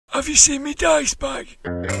Have you seen me dice bag?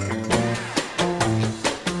 The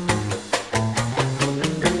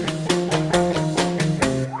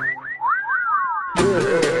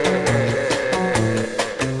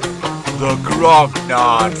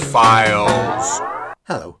Grognard Files.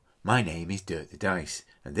 Hello, my name is Dirk the Dice,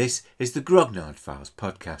 and this is the Grognard Files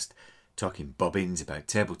podcast, talking bobbins about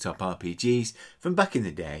tabletop RPGs from back in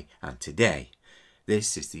the day and today.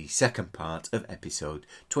 This is the second part of episode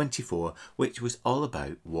 24, which was all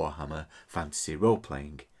about Warhammer Fantasy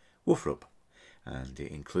Role-Playing, WARHAMMER, and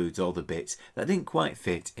it includes all the bits that didn't quite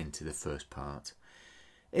fit into the first part.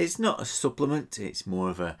 It's not a supplement, it's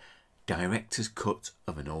more of a director's cut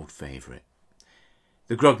of an old favourite.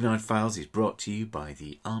 The Grognard Files is brought to you by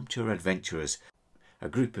the Armchair Adventurers, a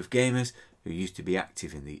group of gamers who used to be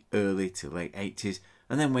active in the early to late 80s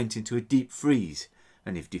and then went into a deep freeze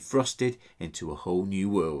and have defrosted into a whole new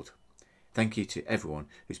world. Thank you to everyone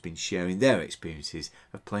who's been sharing their experiences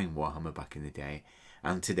of playing Warhammer back in the day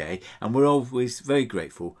and today, and we're always very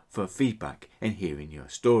grateful for feedback and hearing your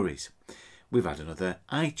stories. We've had another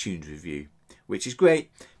iTunes review, which is great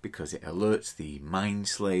because it alerts the mind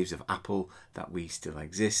slaves of Apple that we still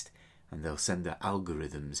exist, and they'll send their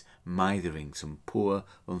algorithms mithering some poor,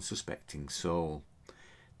 unsuspecting soul.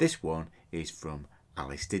 This one is from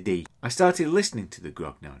Alistair D. I started listening to the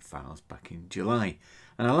Grognard Files back in July,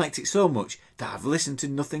 and I liked it so much that I've listened to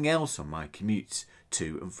nothing else on my commutes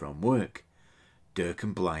to and from work. Dirk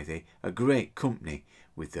and Blythe are great company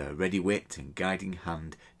with their ready wit and guiding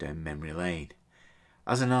hand down memory lane.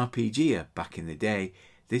 As an RPGer back in the day,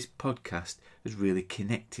 this podcast has really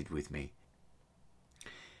connected with me.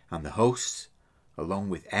 And the hosts, along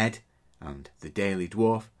with Ed and the Daily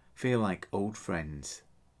Dwarf, feel like old friends.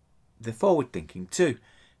 They're forward-thinking too,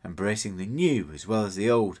 embracing the new as well as the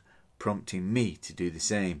old, prompting me to do the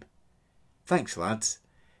same. Thanks, lads.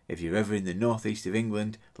 If you're ever in the northeast of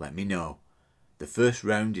England, let me know. The first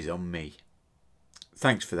round is on me.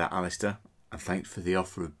 Thanks for that, Alistair, and thanks for the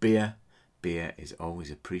offer of beer. Beer is always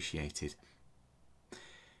appreciated.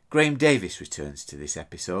 Graeme Davis returns to this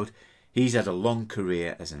episode. He's had a long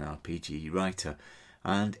career as an RPG writer,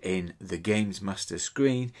 and in The Games Master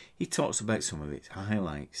Screen, he talks about some of its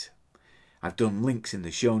highlights. I've done links in the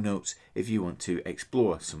show notes if you want to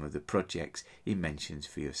explore some of the projects he mentions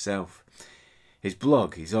for yourself. His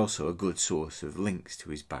blog is also a good source of links to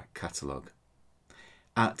his back catalogue.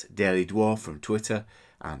 At Daily Dwarf from Twitter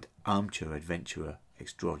and Armchair Adventurer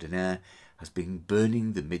Extraordinaire has been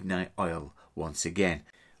burning the midnight oil once again,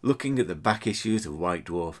 looking at the back issues of White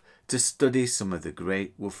Dwarf to study some of the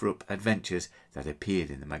great WARHAMMER adventures that appeared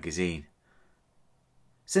in the magazine.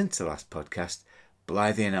 Since the last podcast,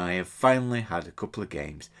 Blythe and I have finally had a couple of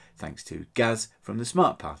games thanks to Gaz from the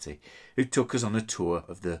Smart Party, who took us on a tour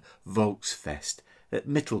of the Volksfest at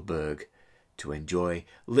Mittelberg to enjoy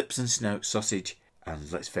lips and snout sausage, and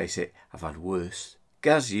let's face it, I've had worse.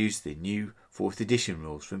 Gaz used the new 4th edition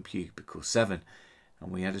rules from Cubicle 7,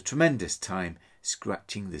 and we had a tremendous time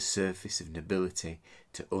scratching the surface of nobility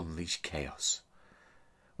to unleash chaos.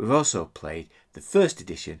 We've also played the 1st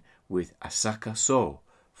edition with Asaka So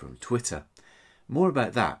from Twitter. More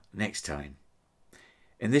about that next time.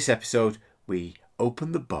 In this episode, we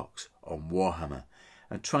open the box on Warhammer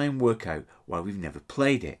and try and work out why we've never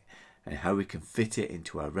played it and how we can fit it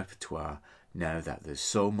into our repertoire now that there's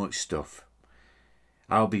so much stuff.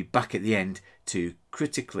 I'll be back at the end to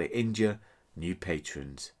critically injure new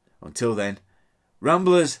patrons. Until then,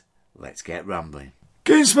 Ramblers, let's get rambling.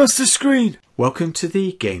 Games Master Screen. Welcome to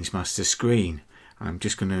the Games Master Screen. I'm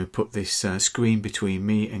just going to put this screen between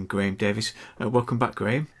me and Graeme Davis. Welcome back,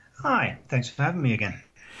 Graeme. Hi, thanks for having me again.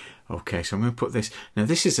 Okay, so I'm going to put this... Now,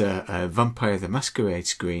 this is a Vampire the Masquerade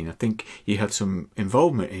screen. I think you had some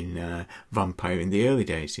involvement in Vampire in the early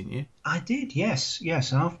days, didn't you? I did, yes.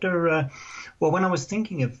 After, when I was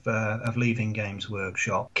thinking of leaving Games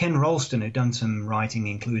Workshop, Ken Rolston, who'd done some writing,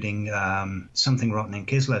 including Something Rotten in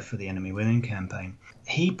Kislev for the Enemy Within campaign,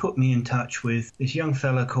 he put me in touch with this young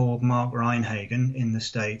fella called Mark Reinhagen in the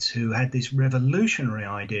States, who had this revolutionary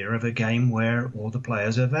idea of a game where all the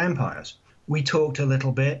players are vampires. We talked a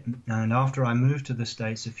little bit, and after I moved to the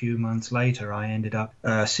States a few months later, I ended up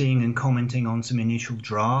seeing and commenting on some initial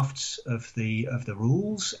drafts of the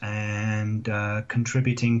rules and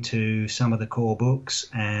contributing to some of the core books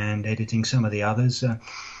and editing some of the others.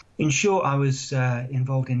 In short, I was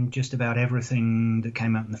involved in just about everything that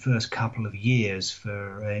came out in the first couple of years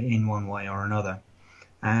in one way or another.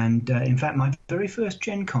 And in fact, my very first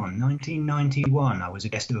Gen Con, 1991, I was a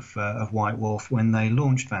guest of White Wolf when they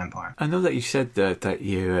launched Vampire. I know that you said that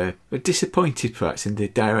you were disappointed perhaps in the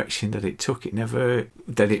direction that it took.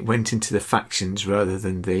 That it went into the factions rather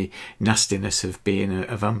than the nastiness of being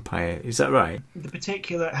a vampire. Is that right?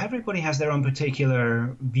 Everybody has their own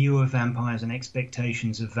particular view of vampires and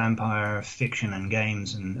expectations of vampire fiction and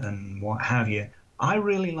games and what have you. I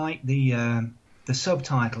really like the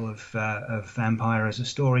subtitle of Vampire as a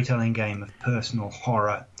storytelling game of personal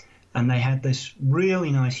horror, and they had this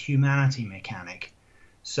really nice humanity mechanic,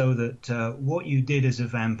 so that what you did as a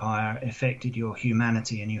vampire affected your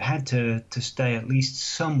humanity, and you had to stay at least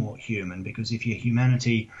somewhat human, because if your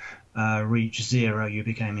humanity reached zero, you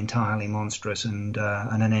became entirely monstrous and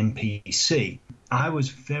an NPC. I was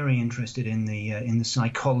very interested in the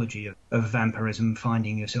psychology of vampirism,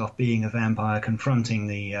 finding yourself being a vampire, confronting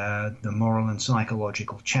the moral and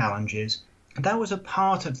psychological challenges. That was a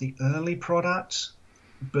part of the early products,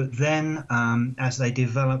 but then as they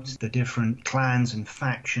developed the different clans and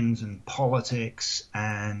factions and politics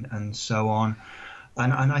and so on,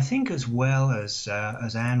 and I think as well as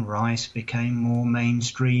Anne Rice became more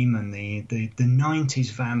mainstream and the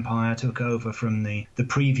 90s vampire took over from the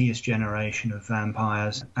previous generation of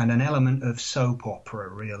vampires, and an element of soap opera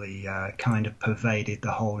really kind of pervaded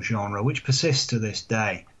the whole genre, which persists to this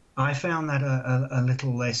day. I found that a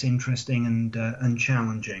little less interesting and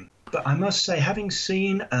challenging. But I must say, having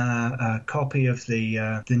seen a copy of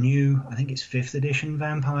the new, I think it's 5th edition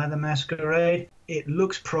Vampire the Masquerade, it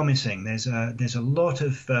looks promising. There's a lot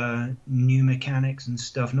of new mechanics and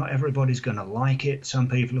stuff. Not everybody's going to like it. Some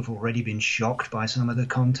people have already been shocked by some of the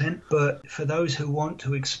content. But for those who want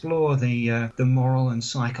to explore the moral and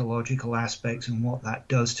psychological aspects and what that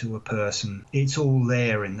does to a person, it's all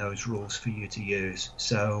there in those rules for you to use.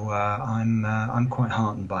 So I'm quite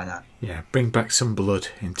heartened by that. Yeah, bring back some blood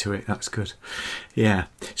into it. That's good. Yeah.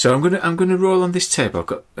 So I'm gonna roll on this table. I've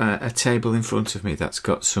got a table in front of me that's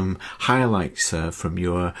got some highlights from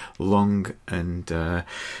your long and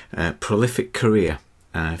prolific career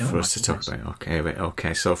for us to talk about.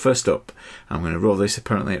 Okay. So first up, I'm going to roll this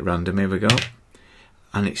apparently at random. Here we go,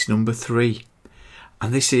 and it's number 3,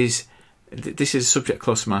 and this is a subject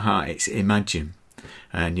close to my heart. It's Imagine,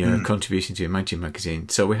 and your contribution to Imagine magazine.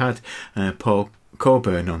 So we had Paul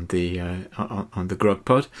Coburn on the Grog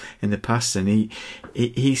Pod in the past, and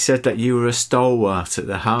he said that you were a stalwart at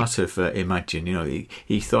the heart of Imagine. You know,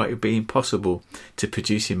 he thought it would be impossible to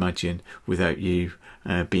produce Imagine without you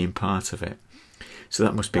being part of it. So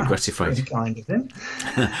that must be gratifying. Very kind of him.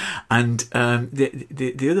 And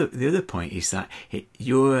the other point is that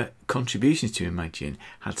your contributions to Imagine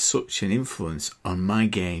had such an influence on my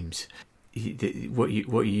games. What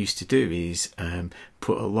you used to do is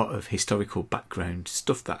put a lot of historical background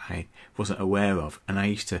stuff that I wasn't aware of, and I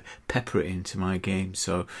used to pepper it into my games.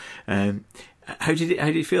 So how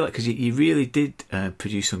did you feel like? Because you really did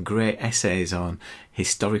produce some great essays on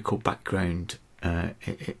historical background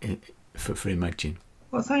for Imagine.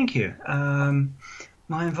 Well, thank you.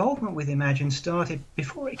 My involvement with Imagine started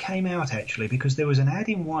before it came out, actually, because there was an ad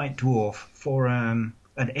in White Dwarf for an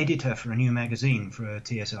editor for a new magazine for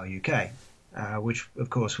TSR UK, which, of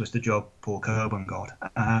course, was the job Paul Coburn got.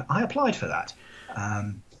 I applied for that.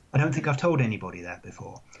 I don't think I've told anybody that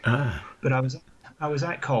before. But I was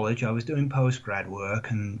at college, I was doing postgrad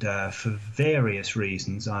work, and for various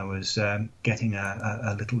reasons I was getting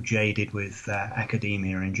a little jaded with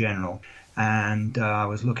academia in general. And I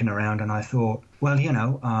was looking around and I thought, well,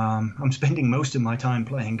 I'm spending most of my time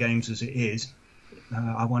playing games as it is.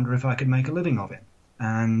 I wonder if I could make a living of it.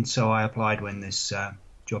 And so I applied when this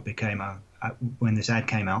when this ad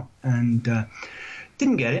came out, and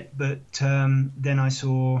didn't get it. But then I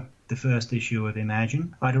saw the first issue of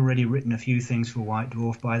Imagine. I'd already written a few things for White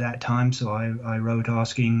Dwarf by that time, so I wrote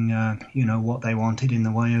asking, what they wanted in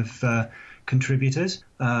the way of contributors.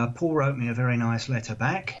 Paul wrote me a very nice letter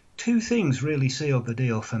back. 2 things really sealed the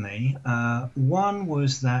deal for me. One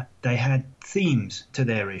was that they had themes to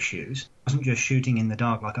their issues. I wasn't just shooting in the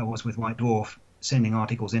dark like I was with White Dwarf, sending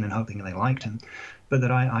articles in and hoping they liked them, but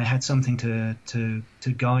that I had something to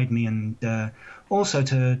guide me and also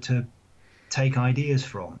to take ideas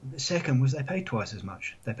from. The second was they paid twice as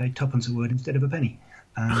much. They paid 2p a word instead of a penny.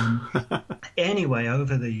 Anyway,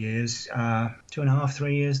 over the years, 2.5,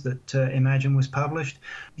 3 years that Imagine was published,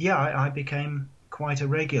 I became quite a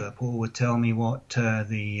regular. Paul would tell me what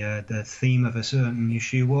the theme of a certain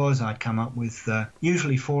issue was. I'd come up with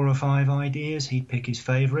usually 4 or 5 ideas. He'd pick his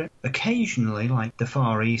favourite. Occasionally, like the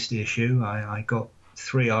Far East issue, I got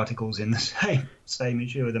 3 articles in the same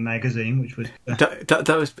issue of the magazine, which was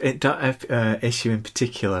that issue in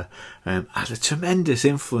particular had a tremendous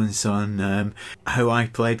influence on how I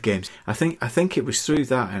played games. I think it was through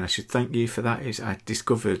that, and I should thank you for that. Is I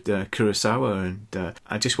discovered Kurosawa, and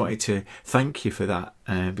I just wanted to thank you for that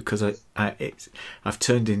because I've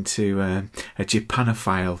turned into a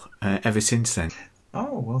Japanophile ever since then.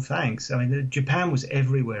 Oh, well, thanks. I mean, Japan was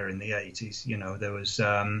everywhere in the 80s. You know, there was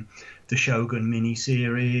the Shogun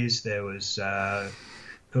miniseries. There was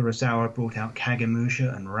Kurosawa brought out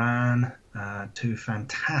Kagemusha and Ran, 2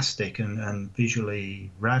 fantastic and visually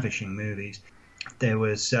ravishing movies. There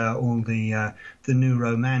was all the new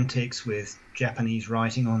romantics with Japanese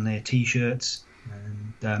writing on their T-shirts.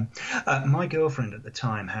 And my girlfriend at the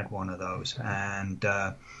time had one of those, and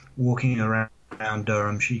walking around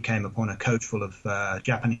Durham, she came upon a coach full of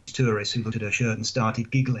Japanese tourists who looked at her shirt and started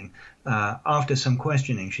giggling. After some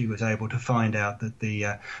questioning, she was able to find out that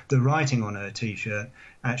the writing on her T-shirt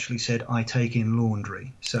actually said, "I take in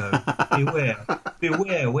laundry." So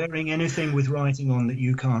beware wearing anything with writing on that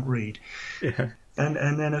you can't read. Yeah.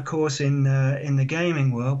 And then, of course, in the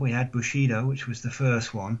gaming world, we had Bushido, which was the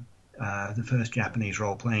first one. The first Japanese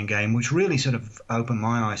role-playing game, which really sort of opened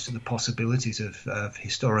my eyes to the possibilities of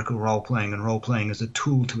historical role-playing and role-playing as a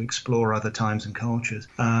tool to explore other times and cultures.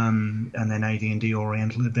 And then AD&D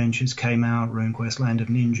Oriental Adventures came out, RuneQuest Land of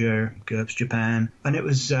Ninja, GURPS Japan. And it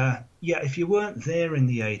was, if you weren't there in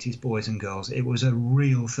the 80s, boys and girls, it was a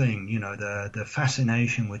real thing. You know, the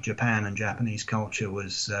fascination with Japan and Japanese culture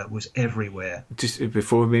was everywhere. Just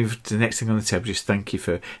before we move to the next thing on the table, just thank you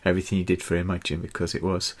for everything you did for Imagine, because it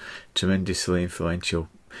was tremendously influential.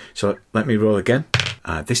 So let me roll again.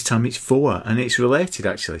 This time it's 4, and it's related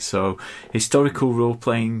actually. So historical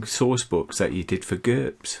role-playing source books that you did for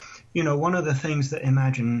GURPS. You know, one of the things that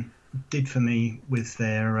Imagine did for me with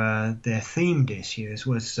their themed issues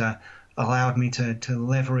was allowed me to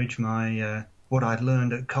leverage my what I'd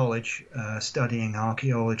learned at college studying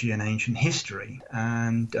archaeology and ancient history.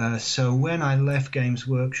 And so when I left Games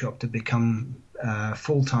Workshop to become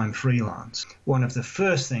full-time freelance, one of the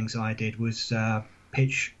first things I did was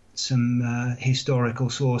pitch some historical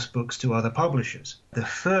source books to other publishers. The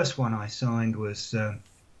first one I signed was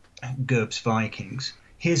GURPS Vikings.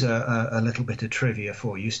 Here's a little bit of trivia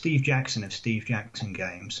for you. Steve Jackson of Steve Jackson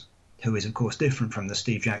Games, who is, of course, different from the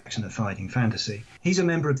Steve Jackson of Fighting Fantasy. He's a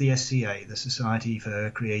member of the SCA, the Society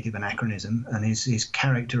for Creative Anachronism, and his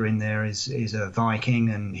character in there is a Viking,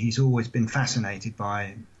 and he's always been fascinated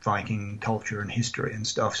by Viking culture and history and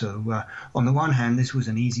stuff. So on the one hand, this was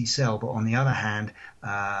an easy sell, but on the other hand,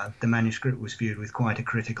 the manuscript was viewed with quite a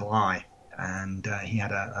critical eye. And he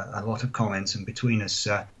had a lot of comments, and between us,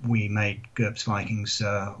 we made GURPS Vikings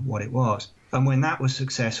what it was. And when that was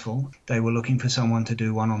successful, they were looking for someone to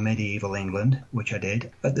do one on medieval England, which I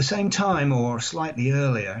did. At the same time, or slightly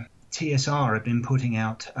earlier, TSR had been putting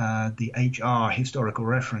out the HR historical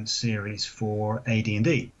reference series for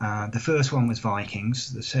AD&D. The first one was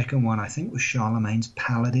Vikings. The second one, I think, was Charlemagne's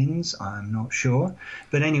Paladins. I'm not sure.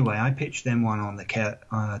 But anyway, I pitched them one on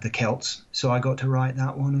the Celts, so I got to write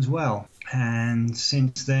that one as well. And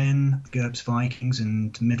since then, GURPS Vikings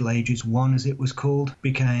and Middle Ages 1, as it was called,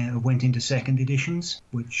 went into second editions,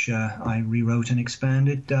 which I rewrote and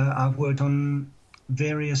expanded. I've worked on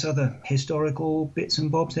various other historical bits and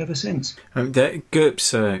bobs ever since. The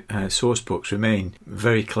GURPS source books remain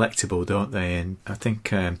very collectible, don't they? And I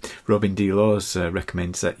think Robin D. Laws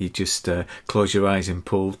recommends that you just close your eyes and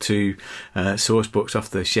pull 2 source books off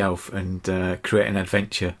the shelf and create an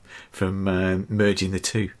adventure from merging the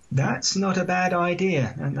 2. That's not a bad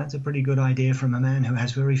idea, and that's a pretty good idea from a man who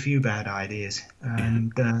has very few bad ideas.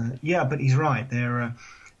 And but he's right. They're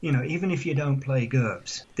even if you don't play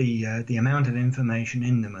GURPS, the amount of information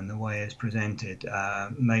in them and the way it's presented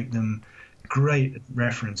make them great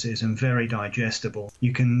references and very digestible.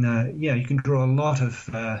 You can draw a lot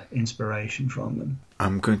of inspiration from them.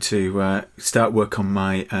 I'm going to start work on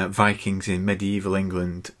my Vikings in medieval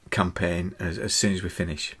England campaign as soon as we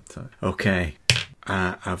finish. So, okay.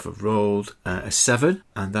 I've rolled a 7,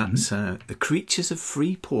 and that's The Creatures of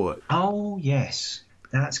Freeport. Oh, yes.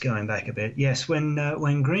 That's going back a bit. Yes, when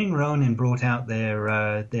Green Ronin brought out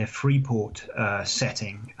their Freeport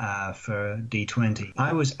setting for D20,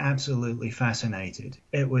 I was absolutely fascinated.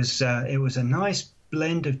 It was a nice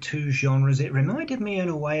blend of 2 genres. It reminded me in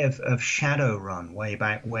a way of Shadowrun way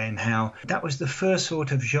back when, how that was the first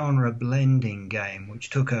sort of genre blending game,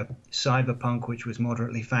 which took a cyberpunk, which was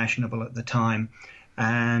moderately fashionable at the time,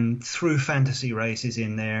 and threw fantasy races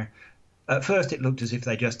in there. At first it looked as if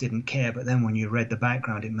they just didn't care, but then when you read the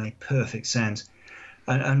background, it made perfect sense.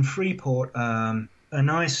 And Freeport, a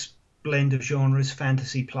nice blend of genres,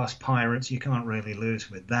 fantasy plus pirates. You can't really lose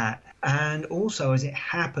with that. And also, as it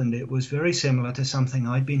happened, it was very similar to something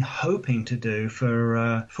I'd been hoping to do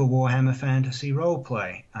for Warhammer Fantasy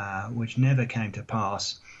Roleplay, which never came to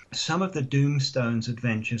pass. Some of the Doomstones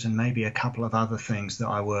adventures and maybe a couple of other things that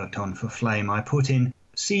I worked on for Flame, I put in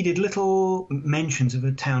seeded little mentions of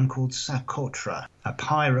a town called Socotra, a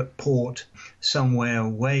pirate port somewhere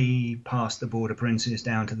way past the Border Princes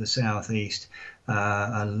down to the southeast,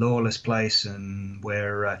 a lawless place, and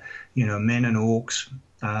where men and orcs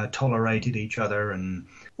tolerated each other. And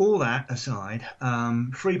all that aside,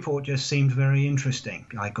 Freeport just seemed very interesting.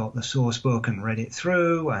 I got the source book and read it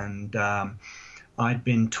through, and I'd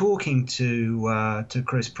been talking to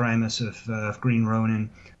Chris Pramus of Green Ronin.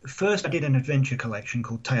 First, I did an adventure collection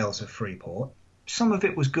called Tales of Freeport. Some of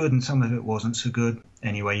it was good and some of it wasn't so good.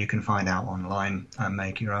 Anyway, you can find out online and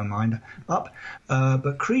make your own mind up.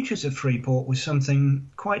 But Creatures of Freeport was something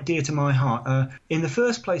quite dear to my heart. In the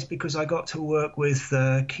first place, because I got to work with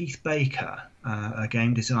Keith Baker, a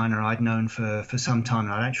game designer I'd known for some time,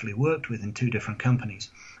 and I'd actually worked with in 2 different companies.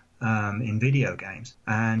 In video games,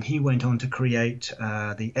 and he went on to create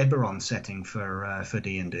the Eberron setting for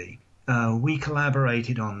D&D. We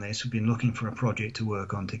collaborated on this. We've been looking for a project to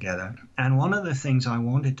work on together, and one of the things I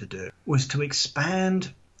wanted to do was to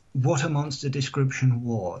expand what a monster description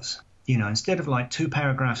was. Instead of like 2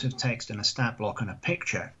 paragraphs of text and a stat block and a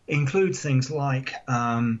picture, include things like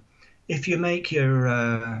if you make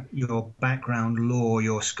your background lore,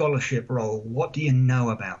 your scholarship roll, what do you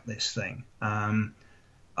know about this thing?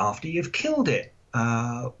 After you've killed it,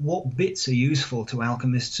 what bits are useful to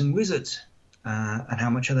alchemists and wizards, and how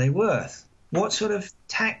much are they worth? What sort of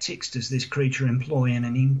tactics does this creature employ in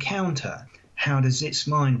an encounter? How does its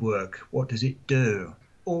mind work? What does it do?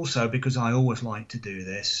 Also, because I always like to do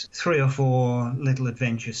this, 3 or 4 little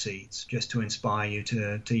adventure seeds just to inspire you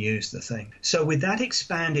to use the thing. So with that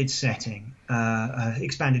expanded setting,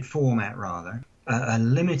 expanded format rather, a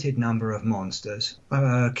limited number of monsters,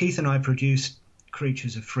 Keith and I produced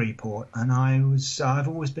Creatures of Freeport, and I've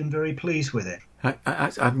always been very pleased with it.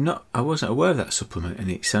 I wasn't aware of that supplement,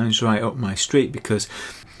 and it sounds right up my street because,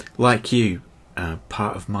 like you,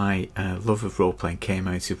 part of my love of role playing came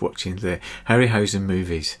out of watching the Harryhausen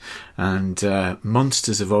movies, and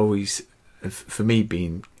monsters have always, for me,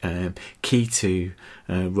 been key to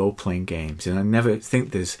role playing games, and I never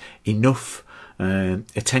think there's enough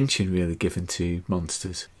attention really given to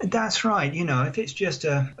monsters. That's right. If it's just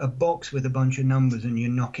a box with a bunch of numbers and you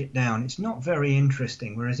knock it down, it's not very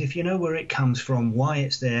interesting. Whereas if you know where it comes from, why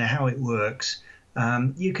it's there, how it works,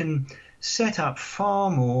 you can set up far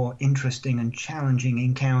more interesting and challenging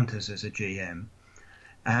encounters as a GM.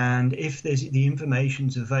 And if the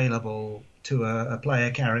information's available to a player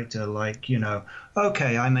character, like,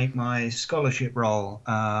 okay, I make my scholarship roll,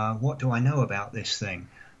 what do I know about this thing?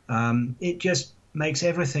 It just makes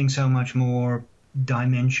everything so much more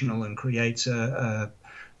dimensional and creates a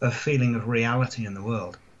feeling of reality in the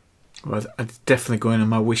world. Well, it's definitely going on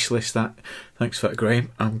my wish list. Thanks for that,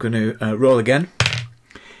 Graeme. I'm going to roll again.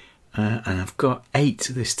 And I've got 8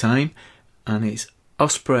 this time. And it's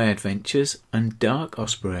Osprey Adventures and Dark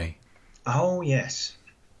Osprey. Oh, yes.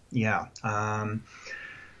 Yeah.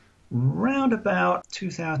 Round about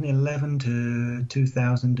 2011 to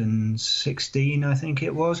 2016, I think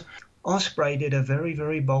it was, Osprey did a very,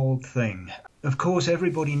 very bold thing. Of course,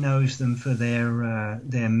 everybody knows them for their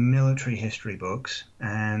military history books,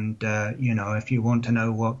 and if you want to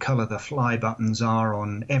know what colour the fly buttons are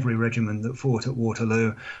on every regiment that fought at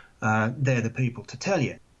Waterloo, they're the people to tell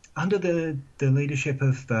you. Under the leadership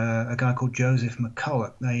of a guy called Joseph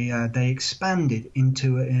McCulloch, they expanded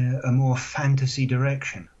into a more fantasy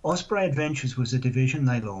direction. Osprey Adventures was a division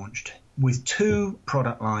they launched with 2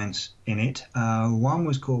 product lines in it. One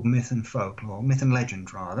was called Myth and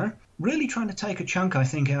Legend rather. Really trying to take a chunk, I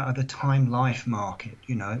think, out of the Time Life market.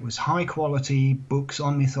 It was high quality books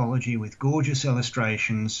on mythology with gorgeous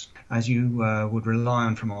illustrations, as you would rely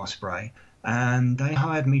on from Osprey. And they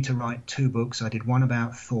hired me to write 2 books. I did one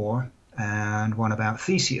about Thor and one about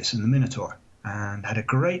Theseus and the Minotaur, and had a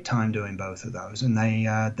great time doing both of those. And they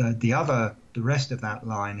the rest of that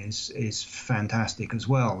line is fantastic as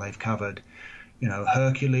well. They've covered,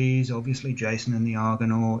 Hercules, obviously, Jason and the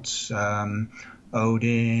Argonauts,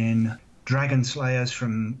 Odin, dragon slayers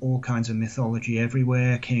from all kinds of mythology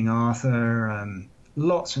everywhere, King Arthur,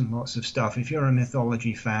 lots and lots of stuff. If you're a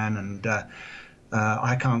mythology fan, and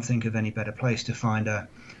I can't think of any better place to find a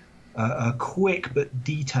quick but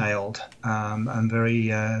detailed and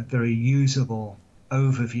very usable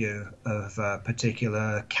overview of a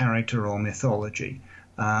particular character or mythology,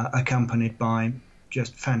 accompanied by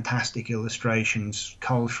just fantastic illustrations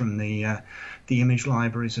culled from the image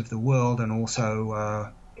libraries of the world, and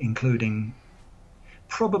also including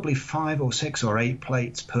probably 5 or 6 or 8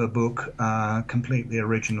 plates per book, completely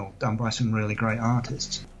original, done by some really great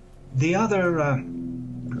artists. The other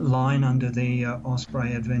line under the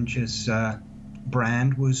Osprey Adventures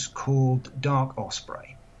brand was called Dark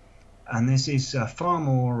Osprey, and this is far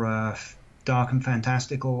more dark and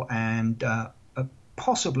fantastical, and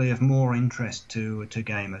possibly of more interest to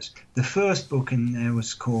gamers. The first book in there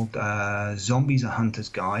was called Zombies: A Hunter's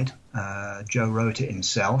Guide. Joe wrote it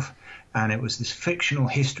himself, and it was this fictional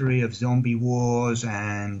history of zombie wars,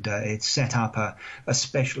 and it set up a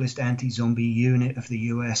specialist anti-zombie unit of the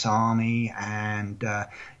US Army, and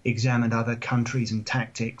examined other countries and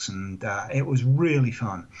tactics, and it was really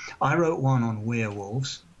fun. I wrote one on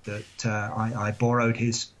werewolves that I borrowed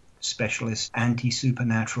his specialist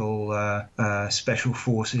anti-supernatural special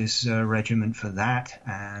forces regiment for that,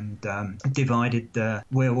 and divided the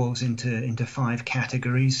werewolves into 5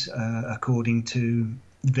 categories according to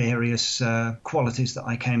various qualities that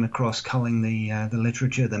I came across culling the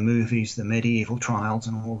literature, the movies, the medieval trials,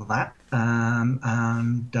 and all of that.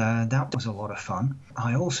 And that was a lot of fun.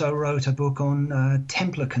 I also wrote a book on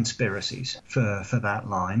Templar conspiracies for that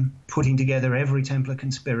line, putting together every Templar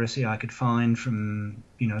conspiracy I could find, from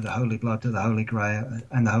the Holy Blood to the Holy Grail,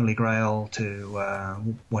 and the Holy Grail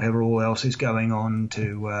to whatever all else is going on.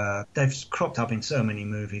 To they've cropped up in so many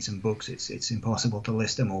movies and books, it's impossible to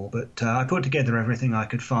list them all. But I put together everything I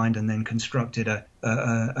could find, and then constructed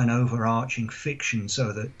an overarching fiction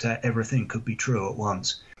so that everything could be true at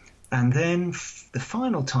once. And then the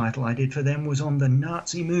final title I did for them was on the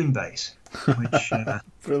Nazi moon base, which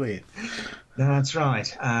brilliant. That's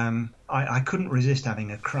right. I couldn't resist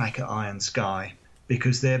having a crack at Iron Sky,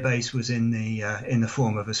 because their base was in the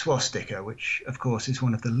form of a swastika, which of course is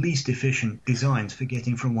one of the least efficient designs for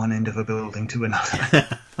getting from one end of a building to another.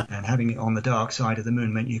 And having it on the dark side of the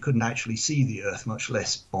moon meant you couldn't actually see the Earth, much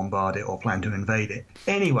less bombard it or plan to invade it.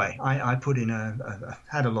 Anyway, I put in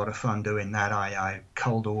had a lot of fun doing that. I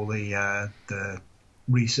culled all the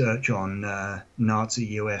research on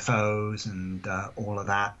Nazi UFOs and all of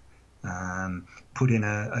that. Put in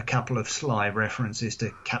a couple of sly references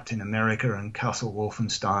to Captain America and Castle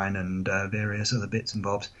Wolfenstein and various other bits and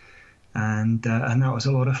bobs, and that was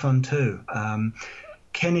a lot of fun too.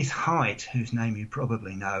 Kenneth Haidt, whose name you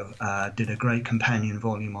probably know, did a great companion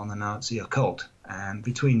volume on the Nazi occult, and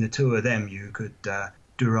between the two of them you could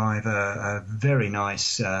derive a very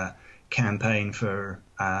nice campaign for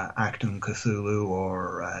Actum Cthulhu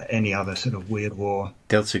or any other sort of weird war.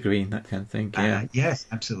 Delta Green, that kind of thing, yeah. Yes,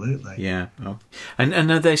 absolutely. Yeah. Oh.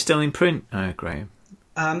 And are they still in print, Graeme?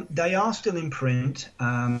 They are still in print.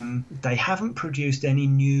 They haven't produced any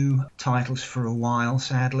new titles for a while,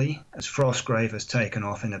 sadly, as Frostgrave has taken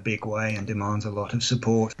off in a big way and demands a lot of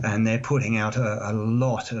support. And they're putting out a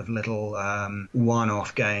lot of little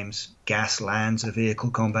one-off games. Gaslands, a vehicle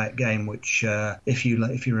combat game, which if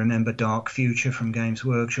you remember Dark Future from Games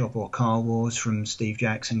Workshop, or Car Wars from Steve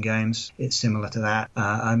Jackson Games, it's similar to that.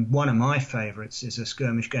 And one of my favourites is a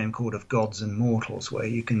skirmish game called Of Gods and Mortals, where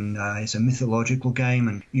you can it's a mythological game,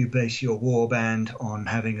 and you base your warband on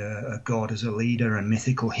having a god as a leader and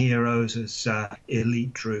mythical heroes as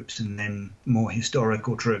elite troops, and then more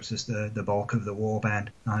historical troops as the bulk of the warband.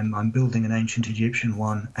 I'm building an ancient Egyptian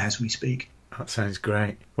one as we speak. That sounds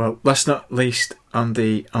great. Well, last not least on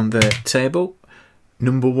the table,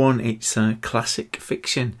 number 1, it's classic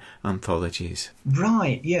fiction anthologies.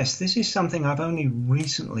 Right, yes. This is something I've only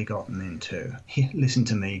recently gotten into. Listen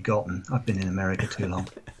to me, gotten. I've been in America too long.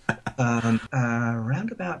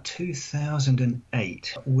 Around about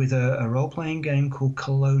 2008, with a role-playing game called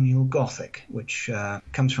Colonial Gothic, which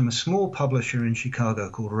comes from a small publisher in Chicago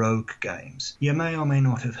called Rogue Games. You may or may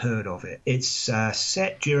not have heard of it. It's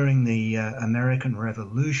set during the American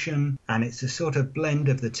Revolution, and it's a sort of blend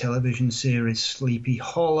of the television series Sleepy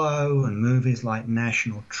Hollow and movies like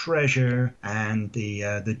National Treasure and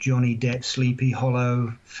the Johnny Depp Sleepy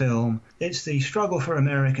Hollow film. It's the struggle for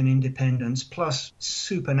American independence plus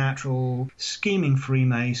supernatural scheming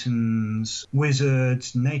Freemasons,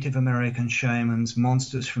 wizards, Native American shamans,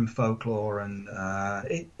 monsters from folklore, and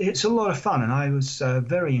it's a lot of fun, and I was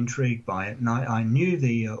very intrigued by it. And I knew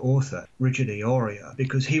the author, Richard Ioria,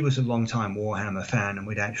 because he was a long-time Warhammer fan, and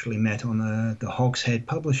we'd actually met on the Hogshead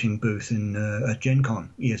publishing booth at Gen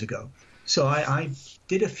Con years ago. So I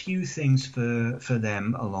did a few things for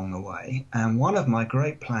them along the way, and one of my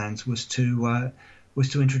great plans was to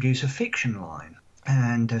introduce a fiction line.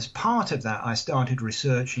 And as part of that, I started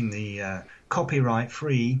researching the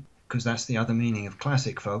copyright-free, because that's the other meaning of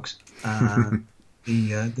classic, folks,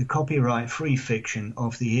 the copyright-free fiction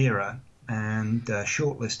of the era and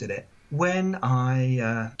shortlisted it. When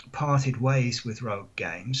I parted ways with Rogue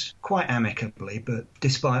Games, quite amicably, but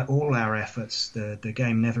despite all our efforts, the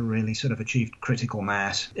game never really sort of achieved critical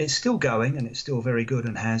mass. It's still going, and it's still very good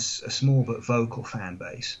and has a small but vocal fan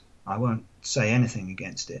base. I won't say anything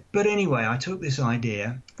against it. But anyway, I took this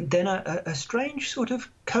idea. Then a strange sort of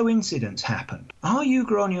coincidence happened. Are you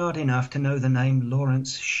grognard enough to know the name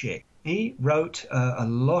Lawrence Schick? He wrote a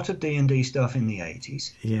lot of D&D stuff in the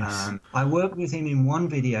 80s. Yes. I worked with him in one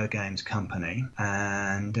video games company,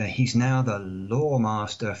 and he's now the lore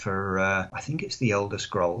master for, I think it's the Elder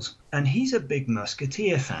Scrolls. And he's a big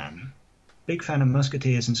Musketeer fan. Big fan of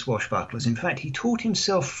Musketeers and swashbucklers. In fact, he taught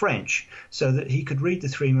himself French so that he could read the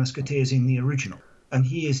Three Musketeers in the original. And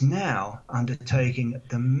he is now undertaking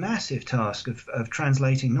the massive task of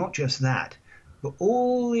translating not just that, but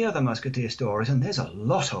all the other Musketeer stories, and there's a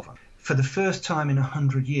lot of them, for the first time in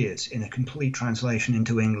 100 years in a complete translation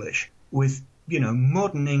into English, with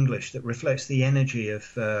modern English that reflects the energy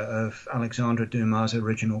of Alexandre Dumas'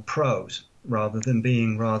 original prose, rather than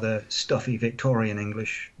being rather stuffy Victorian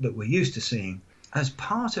English that we're used to seeing. As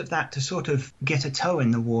part of that, to sort of get a toe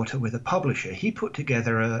in the water with a publisher, he put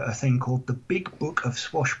together a thing called the Big Book of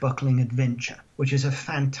Swashbuckling Adventure, which is a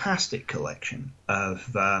fantastic collection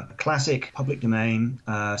of classic public domain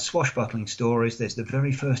swashbuckling stories. There's the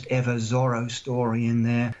very first ever Zorro story in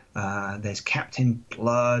there. There's Captain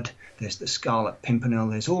Blood. There's the Scarlet Pimpernel.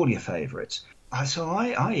 There's all your favourites. So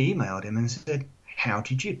I emailed him and said, how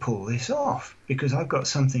did you pull this off? Because I've got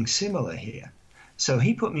something similar here. So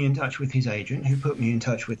he put me in touch with his agent, who put me in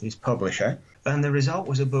touch with his publisher. And the result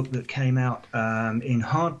was a book that came out in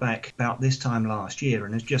hardback about this time last year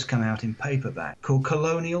and has just come out in paperback, called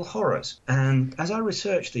Colonial Horrors. And as I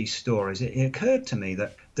researched these stories, it occurred to me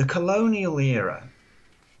that the colonial era,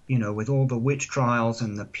 with all the witch trials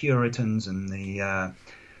and the Puritans and the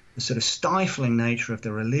sort of stifling nature of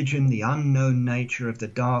the religion, the unknown nature of the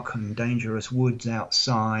dark and dangerous woods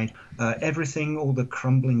outside, everything, all the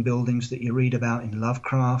crumbling buildings that you read about in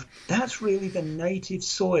Lovecraft, that's really the native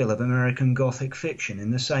soil of American Gothic fiction,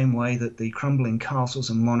 in the same way that the crumbling castles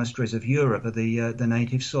and monasteries of Europe are the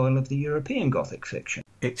native soil of the European Gothic fiction.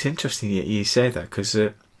 It's interesting you say that, because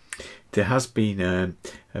there has been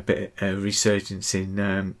a bit of a resurgence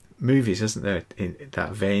in movies, hasn't there, in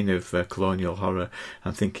that vein of colonial horror.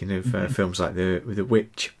 I'm thinking of films like The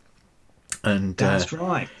Witch, and that's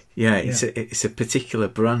right. Yeah, it's a particular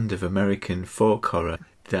brand of American folk horror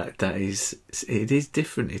that is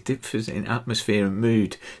different. It differs in atmosphere and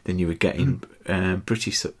mood than you would get in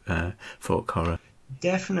British folk horror.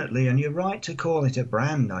 Definitely, and you're right to call it a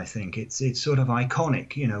brand. I think it's sort of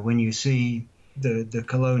iconic. When you see the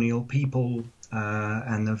colonial people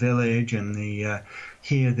and the village and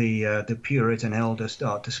hear the Puritan elder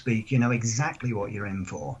start to speak, you know exactly what you're in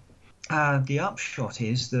for. The upshot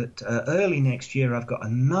is that early next year I've got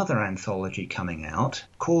another anthology coming out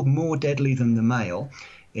called More Deadly Than the Male.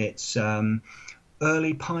 It's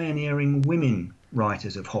early pioneering women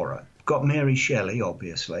writers of horror. Got Mary Shelley,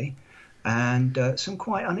 obviously, and some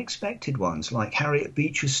quite unexpected ones like Harriet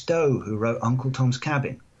Beecher Stowe, who wrote Uncle Tom's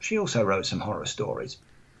Cabin. She also wrote some horror stories.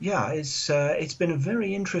 Yeah, it's been a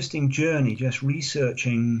very interesting journey just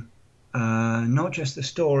researching not just the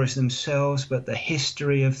stories themselves, but the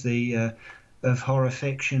history of horror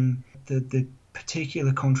fiction, the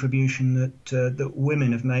particular contribution that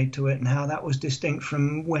women have made to it, and how that was distinct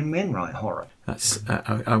from when men write horror.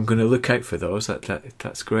 I'm going to look out for those.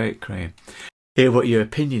 That's great, Graeme. Hear what your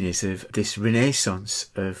opinion is of this renaissance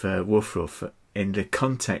of Woof in the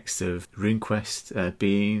context of RuneQuest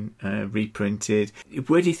being reprinted.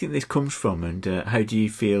 Where do you think this comes from, and how do you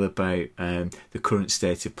feel about the current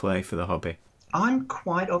state of play for the hobby? I'm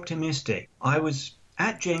quite optimistic. I was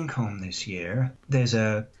at Gen Con this year. There's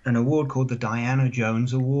an award called the Diana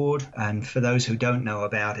Jones Award, and for those who don't know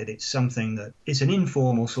about it, it's something that it's an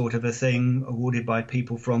informal sort of a thing awarded by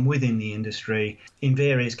people from within the industry in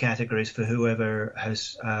various categories for whoever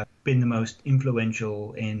has been the most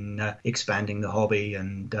influential in expanding the hobby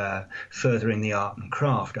and furthering the art and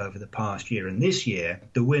craft over the past year. And this year,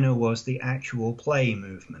 the winner was the actual play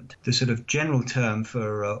movement, the sort of general term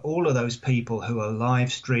for all of those people who are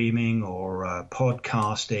live streaming or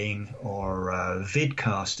podcasting or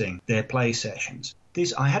vidcasting their play sessions.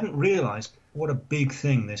 I hadn't realized what a big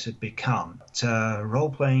thing this had become.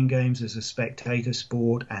 Role-playing games as a spectator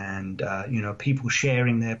sport, and people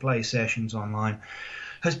sharing their play sessions online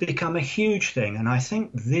has become a huge thing, and I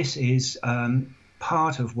think this is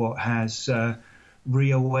part of what has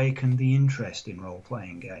reawakened the interest in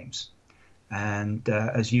role-playing games. And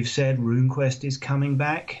as you've said, RuneQuest is coming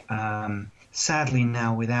back. Sadly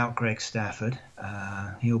now without Greg Stafford.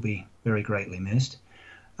 He'll be very greatly missed.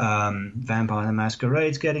 Vampire the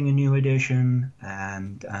Masquerade's getting a new edition,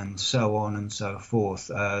 and so on and so forth.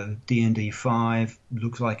 D&D 5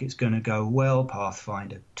 looks like it's going to go well.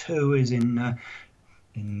 Pathfinder 2 is in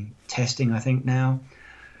testing, I think, now.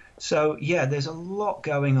 So yeah, there's a lot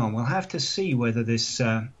going on. We'll have to see whether this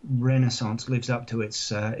Renaissance lives up to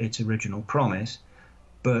its original promise,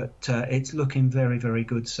 but it's looking very, very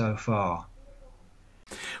good so far.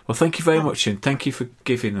 Well, thank you very much, and thank you for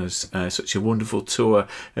giving us such a wonderful tour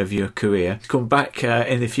of your career. Come back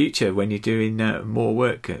in the future when you're doing more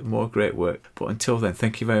work, more great work. But until then,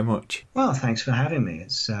 thank you very much. Well, thanks for having me.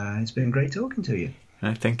 It's been great talking to you.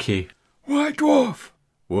 Thank you. White Dwarf!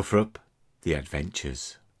 WARHAMMER, The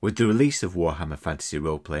Adventures. With the release of Warhammer Fantasy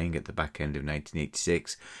Role-Playing at the back end of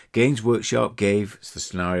 1986, Games Workshop gave the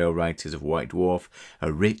scenario writers of White Dwarf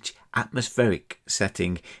a rich, atmospheric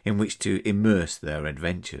setting in which to immerse their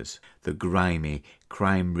adventures. The grimy,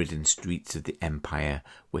 crime-ridden streets of the Empire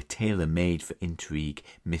were tailor-made for intrigue,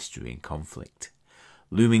 mystery and conflict.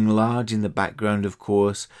 Looming large in the background, of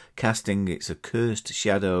course, casting its accursed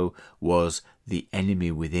shadow, was the Enemy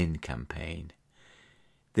Within campaign.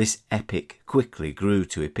 This epic quickly grew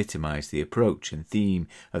to epitomise the approach and theme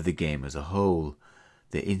of the game as a whole,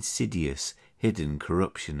 the insidious, hidden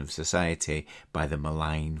corruption of society by the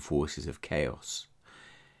malign forces of chaos.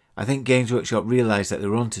 I think Games Workshop realised that they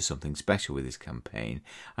were onto something special with this campaign,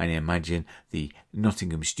 and I imagine the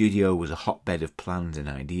Nottingham studio was a hotbed of plans and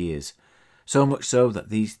ideas, so much so that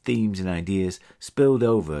these themes and ideas spilled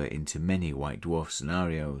over into many White Dwarf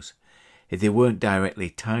scenarios. If they weren't directly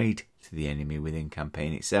tied to the Enemy Within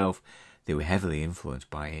campaign itself, they were heavily influenced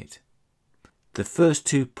by it. The first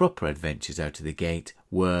two proper adventures out of the gate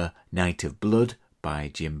were Night of Blood by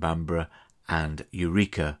Jim Bamborough and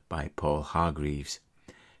Eureka by Paul Hargreaves.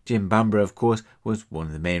 Jim Bamborough, of course, was one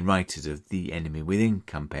of the main writers of the Enemy Within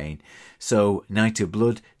campaign, so Night of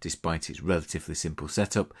Blood, despite its relatively simple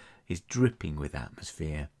setup, is dripping with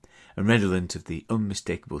atmosphere and redolent of the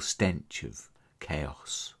unmistakable stench of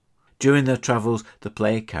chaos. During their travels, the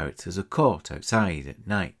player characters are caught outside at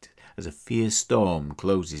night as a fierce storm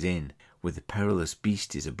closes in. With the perilous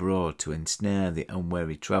beasties abroad to ensnare the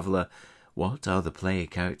unwary traveller, what are the player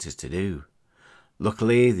characters to do?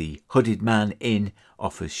 Luckily, the Hooded Man Inn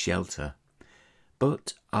offers shelter.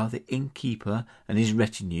 But are the innkeeper and his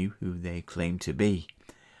retinue who they claim to be?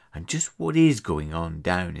 And just what is going on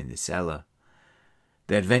down in the cellar?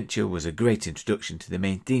 The adventure was a great introduction to the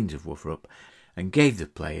main themes of WARHAMMER, and gave the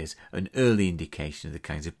players an early indication of the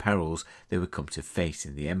kinds of perils they would come to face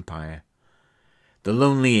in the Empire. The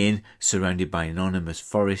lonely inn, surrounded by an anonymous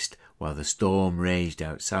forest while the storm raged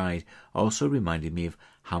outside, also reminded me of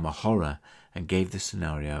Hammer Horror and gave the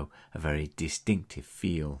scenario a very distinctive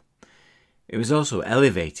feel. It was also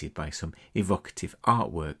elevated by some evocative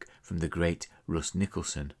artwork from the great Russ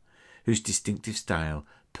Nicholson, whose distinctive style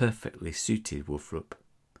perfectly suited WARHAMMER.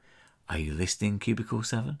 Are you listening, Cubicle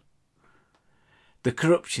 7? The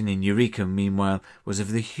corruption in Eureka, meanwhile, was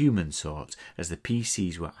of the human sort, as the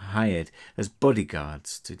PCs were hired as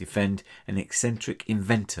bodyguards to defend an eccentric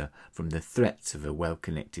inventor from the threats of a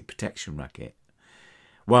well-connected protection racket.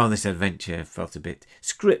 While this adventure felt a bit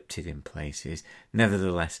scripted in places,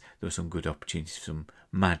 nevertheless there were some good opportunities for some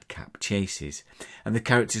madcap chases, and the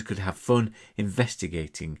characters could have fun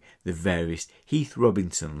investigating the various Heath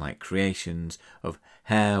Robinson-like creations of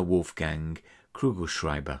Herr Wolfgang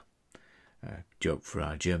Kugelschreiber. Joke for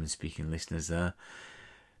our German-speaking listeners there.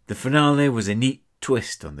 The finale was a neat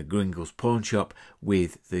twist on the Gringles pawn shop,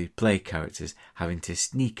 with the play characters having to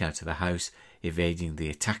sneak out of a house, evading the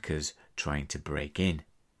attackers trying to break in.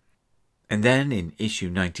 And then in issue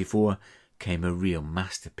 94 came a real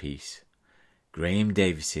masterpiece, Graeme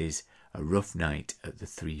Davis's A Rough Night at the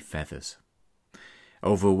Three Feathers.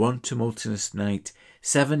 Over one tumultuous night,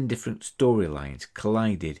 7 different storylines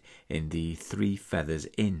collided in the Three Feathers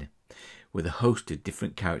Inn, with a host of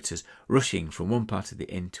different characters rushing from one part of the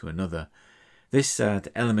inn to another. This had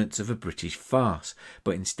elements of a British farce,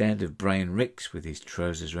 but instead of Brian Ricks with his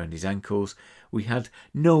trousers round his ankles, we had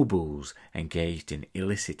nobles engaged in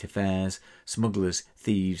illicit affairs, smugglers,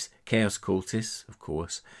 thieves, chaos cultists, of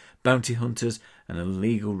course, bounty hunters, and a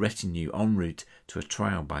legal retinue en route to a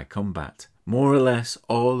trial by combat. More or less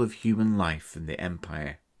all of human life in the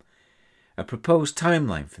Empire. A proposed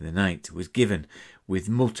timeline for the night was given, with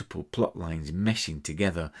multiple plot lines meshing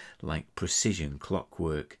together like precision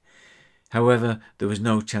clockwork. However, there was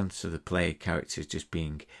no chance of the player characters just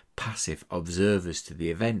being passive observers to the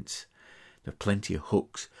events. Plenty of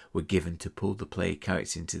hooks were given to pull the player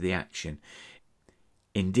characters into the action.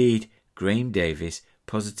 Indeed, Graeme Davis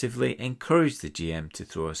positively encouraged the GM to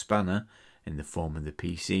throw a spanner, in the form of the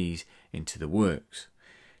PCs, into the works,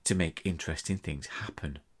 to make interesting things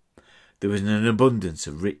happen. There was an abundance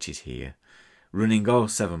of riches here. Running all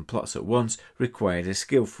 7 plots at once required a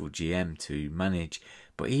skillful GM to manage,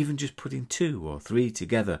 but even just putting 2 or 3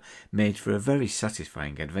 together made for a very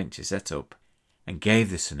satisfying adventure setup, and gave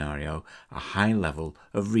the scenario a high level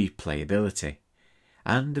of replayability.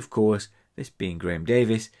 And of course, this being Graeme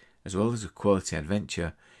Davis, as well as a quality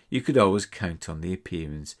adventure, you could always count on the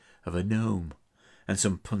appearance of a gnome, and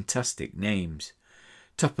some fantastic names,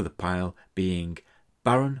 top of the pile being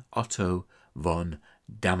Baron Otto von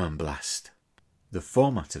Dammenblast. The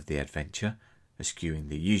format of the adventure, eschewing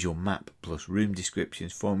the usual map plus room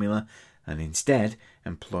descriptions formula, and instead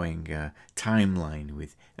employing a timeline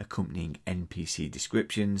with accompanying NPC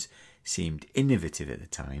descriptions, seemed innovative at the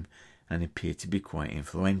time and appeared to be quite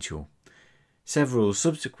influential. Several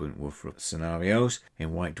subsequent WARHAMMER scenarios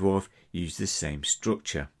in White Dwarf use the same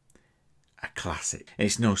structure. A classic.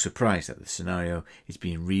 It's no surprise that the scenario is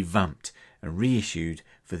being revamped and reissued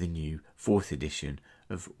for the new 4th edition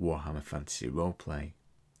of Warhammer Fantasy Roleplay.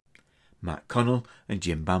 Matt Connell and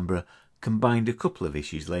Jim Bambra combined a couple of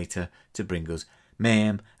issues later to bring us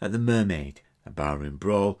Mayhem at the Mermaid, a barroom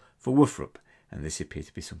brawl for Wuthrup, and this appeared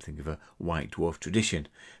to be something of a White Dwarf tradition,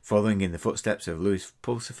 following in the footsteps of Louis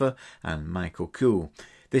Pulsifer and Michael Kuhl,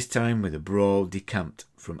 this time with a brawl decamped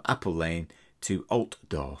from Apple Lane to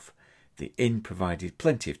Altdorf. The inn provided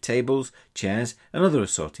plenty of tables, chairs and other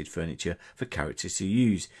assorted furniture for characters to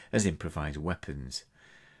use as improvised weapons.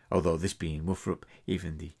 Although this being Wuthrup,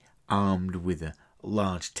 even the armed with a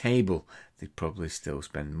large table, they'd probably still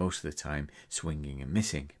spend most of the time swinging and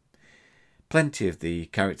missing. Plenty of the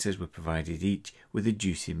characters were provided each with a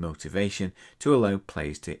juicy motivation to allow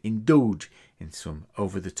players to indulge in some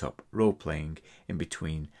over-the-top role-playing in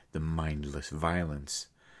between the mindless violence.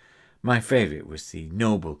 My favourite was the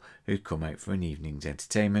noble who'd come out for an evening's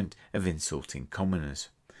entertainment of insulting commoners.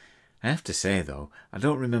 I have to say though, I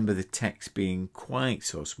don't remember the text being quite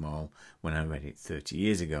so small when I read it 30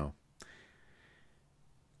 years ago.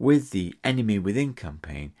 With the Enemy Within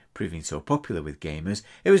campaign proving so popular with gamers,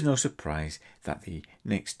 it was no surprise that the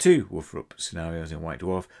next 2 Wuthrup scenarios in White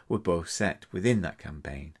Dwarf were both set within that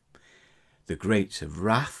campaign. The Greats of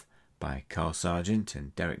Wrath by Carl Sargent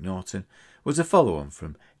and Derek Norton was a follow-on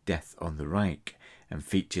from Death on the Reich, and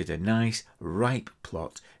featured a nice, ripe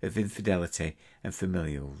plot of infidelity and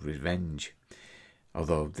familial revenge.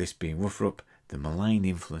 Although this being Wuthrup, the malign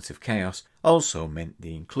influence of chaos also meant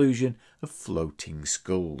the inclusion of floating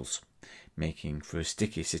skulls, making for a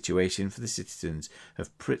sticky situation for the citizens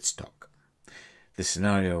of Prittstock. The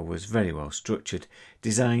scenario was very well structured,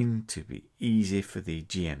 designed to be easy for the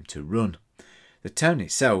GM to run. The town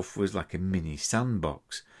itself was like a mini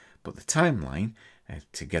sandbox, but the timeline,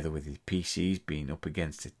 together with the PCs being up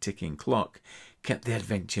against a ticking clock, kept the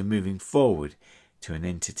adventure moving forward to an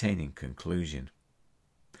entertaining conclusion.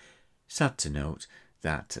 Sad to note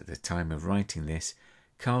that at the time of writing this,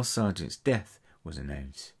 Carl Sargent's death was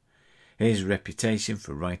announced. His reputation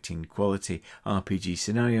for writing quality RPG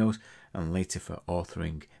scenarios and later for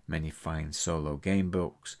authoring many fine solo game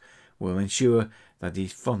books will ensure that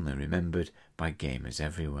he's fondly remembered by gamers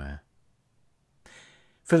everywhere.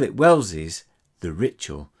 Philip Wells's The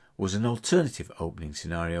Ritual was an alternative opening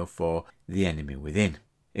scenario for The Enemy Within.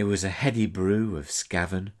 It was a heady brew of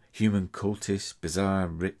scaven, human cultists, bizarre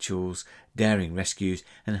rituals, daring rescues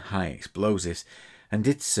and high explosives, and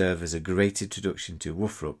did serve as a great introduction to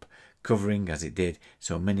Wuthrup, covering as it did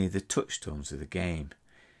so many of the touchstones of the game.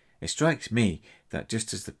 It strikes me that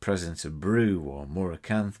just as the presence of brew or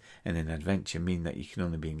Morakanth in an adventure mean that you can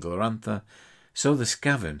only be in Glorantha, so the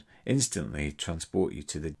Scaven instantly transport you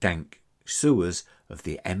to the dank sewers of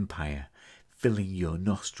the Empire, filling your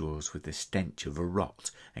nostrils with the stench of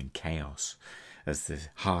rot and chaos, as the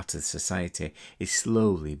heart of society is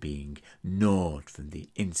slowly being gnawed from the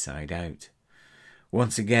inside out.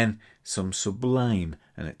 Once again, some sublime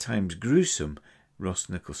and at times gruesome Ross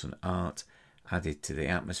Nicholson art added to the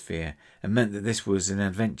atmosphere and meant that this was an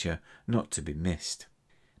adventure not to be missed.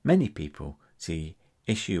 Many people see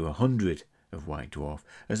issue 100 of White Dwarf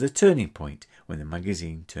as the turning point when the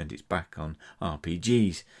magazine turned its back on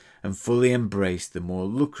RPGs and fully embraced the more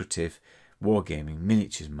lucrative wargaming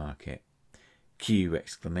miniatures market. Cue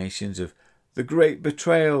exclamations of "The Great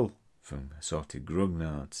Betrayal" from assorted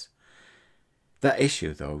grognards. That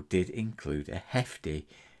issue, though, did include a hefty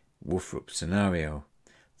Wuthrup scenario,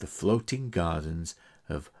 The Floating Gardens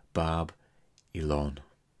of Barb Elon,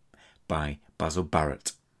 by Basil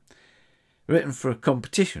Barrett. Written for a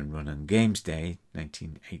competition run on Games Day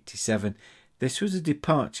 1987, This was a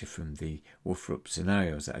departure from the WARHAMMER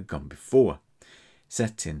scenarios that had gone before.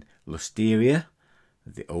 Set in Lusteria,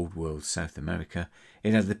 the old world South America,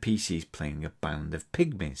 it had the PCs playing a band of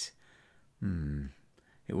pygmies.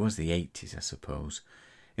 It was the 80s, I suppose,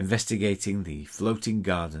 investigating the floating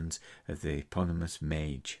gardens of the eponymous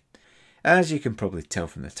mage. As you can probably tell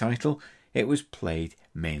from the title, it was played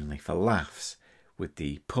mainly for laughs, with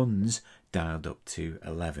the puns dialed up to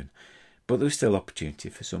 11. But there was still opportunity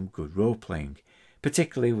for some good role-playing,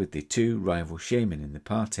 particularly with the two rival shaman in the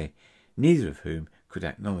party, neither of whom could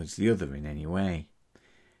acknowledge the other in any way.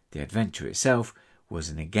 The adventure itself was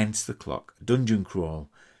an against-the-clock dungeon crawl,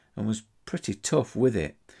 and was pretty tough with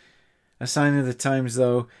it. A sign of the times,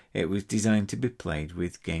 though, it was designed to be played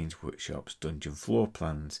with Games Workshop's dungeon floor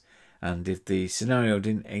plans, and if the scenario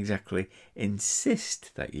didn't exactly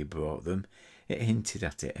insist that you brought them, it hinted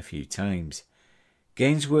at it a few times.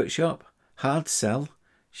 Games Workshop? Hard sell?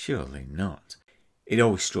 Surely not. It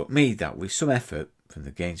always struck me that with some effort from the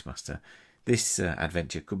Games Master, this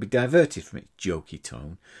adventure could be diverted from its jokey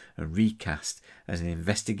tone and recast as an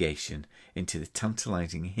investigation into the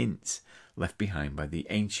tantalising hints left behind by the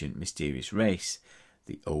ancient mysterious race,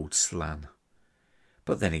 the Old Slan.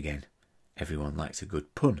 But then again, everyone likes a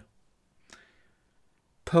good pun.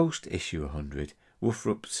 Post-issue 100,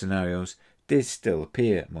 WARHAMMER scenarios did still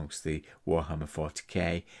appear amongst the Warhammer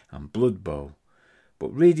 40k and Blood Bowl, but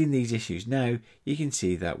reading these issues now, you can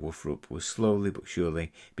see that WARHAMMER was slowly but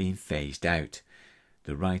surely being phased out.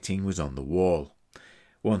 The writing was on the wall.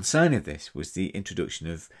 One sign of this was the introduction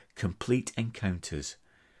of complete encounters.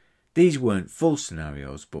 These weren't full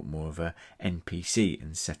scenarios, but more of a NPC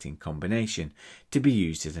and setting combination to be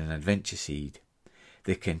used as an adventure seed.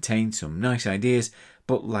 They contained some nice ideas,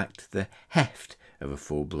 but lacked the heft of a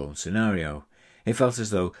full-blown scenario. It felt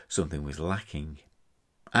as though something was lacking.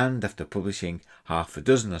 And after publishing half a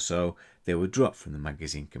dozen or so, they were dropped from the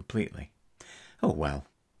magazine completely. Oh well.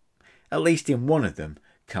 At least in one of them,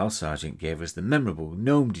 Carl Sargent gave us the memorable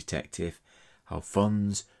gnome detective,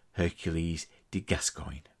 Alphonse Hercules de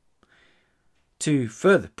Gascoigne. Two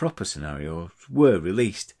further proper scenarios were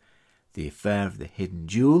released. The Affair of the Hidden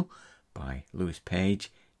Jewel by Louis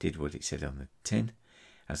Page did what it said on the tin,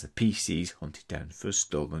 as the PCs hunted down for a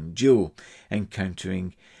stolen jewel,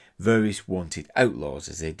 encountering various wanted outlaws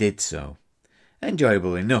as they did so.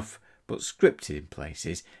 Enjoyable enough, but scripted in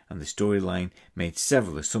places, and the storyline made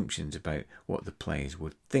several assumptions about what the players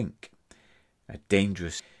would think. A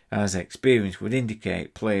dangerous, as experience would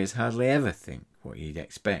indicate, players hardly ever think what you'd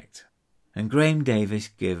expect. And Graeme Davis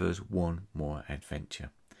gave us one more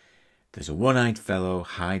adventure. There's a one-eyed fellow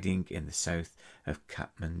hiding in the south of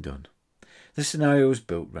Katmandun. The scenario was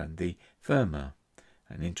built round the Vermeer,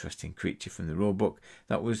 an interesting creature from the rulebook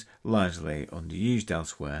that was largely underused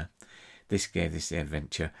elsewhere. This gave this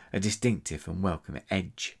adventure a distinctive and welcome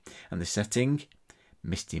edge, and the setting,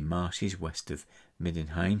 misty marshes west of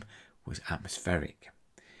Middenheim, was atmospheric.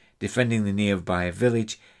 Defending the nearby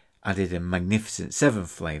village added a magnificent Seven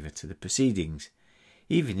flavour to the proceedings,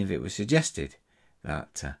 even if it was suggested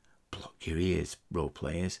that, block your ears, role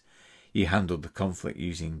players, you handled the conflict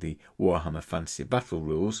using the Warhammer Fantasy Battle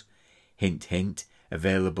rules, hint hint,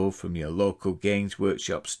 available from your local Games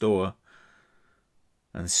Workshop store.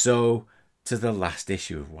 And so to the last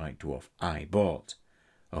issue of White Dwarf I bought,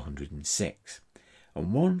 106,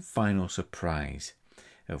 and one final surprise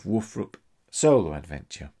of WARHAMMER solo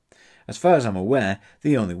adventure. As far as I'm aware,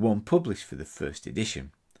 the only one published for the first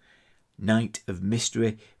edition. Night of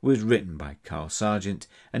Mystery was written by Carl Sargent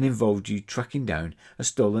and involved you tracking down a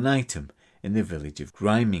stolen item in the village of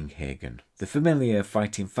Griminghagen. The familiar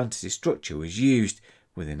fighting fantasy structure was used,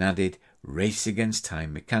 with an added race against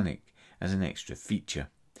time mechanic as an extra feature.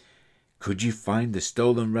 Could you find the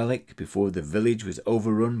stolen relic before the village was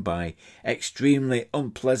overrun by extremely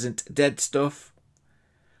unpleasant dead stuff?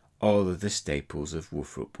 All of the staples of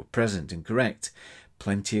WARHAMMER were present and correct.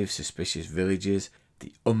 Plenty of suspicious villagers,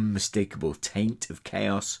 the unmistakable taint of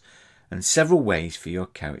chaos, and several ways for your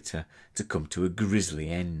character to come to a grisly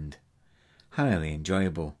end. Highly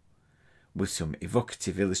enjoyable, with some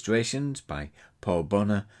evocative illustrations by Paul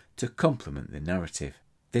Bonner to complement the narrative.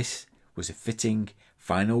 This was a fitting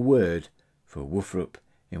final word for WARHAMMER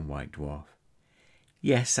in White Dwarf.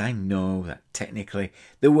 Yes, I know that technically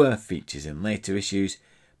there were features in later issues,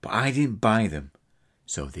 but I didn't buy them,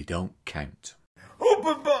 so they don't count.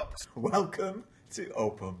 Open Box! Welcome to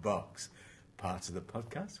Open Box, part of the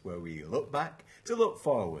podcast where we look back to look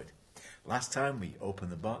forward. Last time we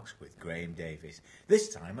opened the box with Graeme Davis.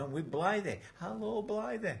 This time I'm with Blythe. Hello,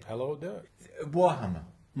 Blythe. Hello, Dirk. Warhammer.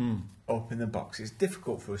 Open the box. It's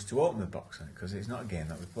difficult for us to open the box because it's not a game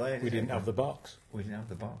that we play. We didn't have the box. We didn't have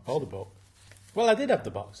the box. Or the book. Well, I did have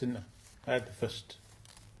the box, didn't I? I had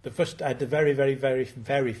I had the very, very, very,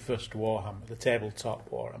 very first Warhammer, the tabletop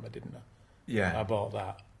Warhammer, didn't I? Yeah. I bought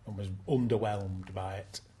that and was underwhelmed by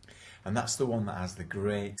it. And that's the one that has the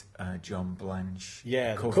great John Blanche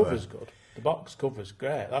The cover's good. The box cover's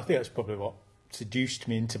great. I think that's probably what seduced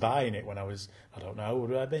me into buying it when I was, I don't know,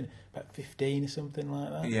 would I have been about 15 or something like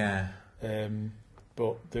that? Yeah.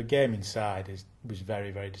 But the game inside was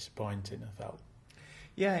very, very disappointing, I felt.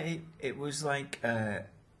 Yeah, it was like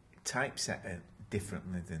typeset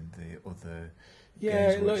differently than the other.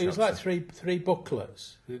 Yeah, Games look, it was Workshops. like three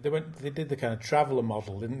booklets. They did the kind of traveller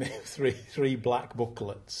model, didn't they? three black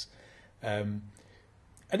booklets, and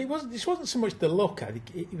this wasn't so much the look. I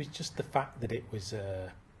think it was just the fact that it was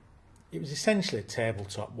essentially a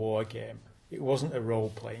tabletop war game. It wasn't a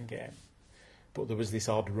role playing game, but there was this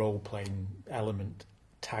odd role playing element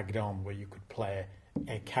tagged on where you could play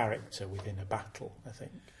a character within a battle. I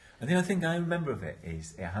think. And the only thing I remember of it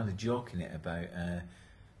is it had a joke in it about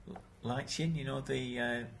Lightshin, you know,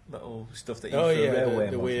 the little stuff that you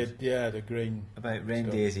railway the models. weird, the green. About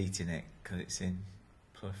reindeers eating it because it's in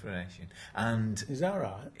proliferation. And Is that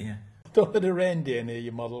right? yeah, Don't let a reindeer near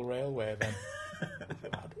your model railway then.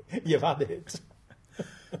 You've had it.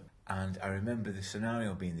 and I remember the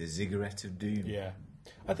scenario being the ziggurat of doom. Yeah.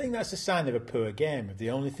 I think that's a sign of a poor game. If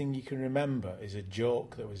the only thing you can remember is a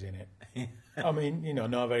joke that was in it. I mean,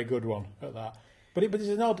 not a very good one at that. But it was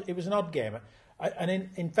an odd game. And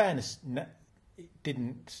in fairness, it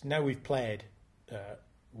didn't. Now we've played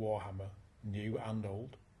Warhammer, new and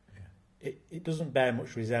old. Yeah. It doesn't bear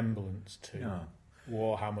much resemblance to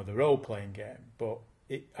Warhammer, the role-playing game. But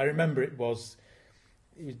I remember it was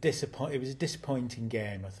a disappointing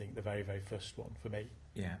game. I think the very, very first one for me.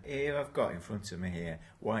 Yeah, here I've got in front of me here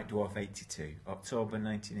White Dwarf 82, October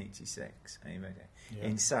 1986. Are you ready? Yeah.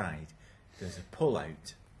 Inside, there's a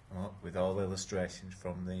pull-out with all the illustrations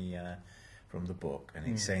from the book, and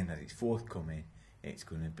it's saying that it's forthcoming. It's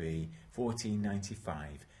going to be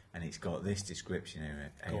 1495, and it's got this description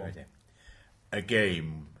here. Are you ready? A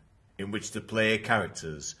game in which the player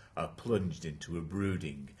characters are plunged into a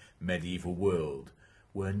brooding medieval world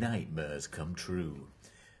where nightmares come true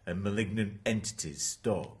and malignant entities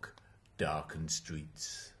stalk darkened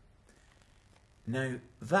streets. Now,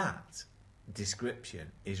 that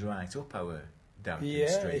description is right up our darkened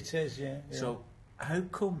street. Yeah, it is, yeah. So, how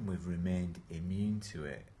come we've remained immune to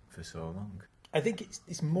it for so long? I think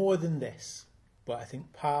it's more than this, but I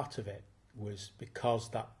think part of it was because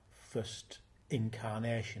that first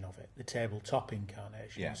incarnation of it, the tabletop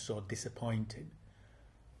incarnation, was so disappointing.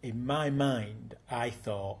 In my mind, I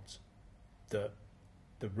thought that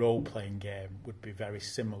the role-playing game would be very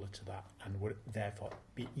similar to that and would therefore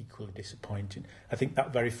be equally disappointing. I think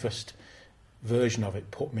that very first version of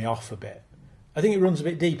it put me off a bit. I think it runs a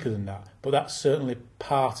bit deeper than that, but that's certainly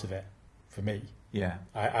part of it for me. Yeah.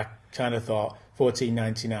 I kind of thought,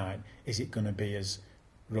 14.99, is it going to be as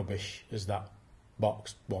rubbish as that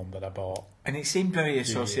box one that I bought? And it seemed very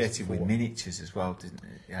associated with miniatures as well, didn't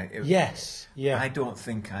it? Yes, yeah. I don't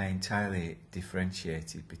think I entirely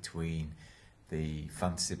differentiated between the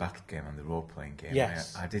fantasy battle game and the role-playing game.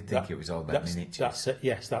 Yes. I did think it was all about miniatures.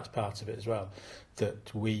 That's part of it as well.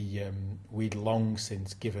 That we'd long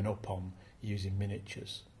since given up on using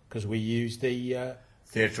miniatures because we used the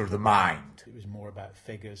theatre of the mind. It was more about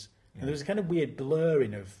figures, and there was a kind of weird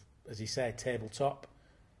blurring of, as you say, tabletop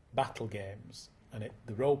battle games and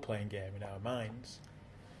the role-playing game in our minds.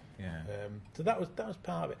 Yeah. So that was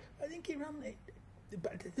part of it. I think it ran.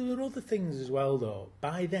 But there were other things as well, though.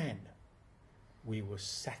 By then, we were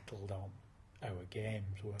settled on our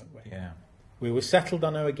games, weren't we? Yeah. We were settled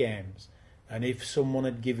on our games, and if someone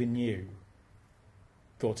had given you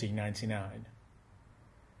 £14.99,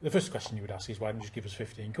 the first question you would ask is, why don't you just give us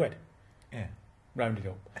 15 quid? Yeah. Round it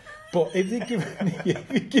up. But if they'd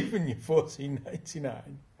given you £14.99,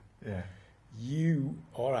 yeah, you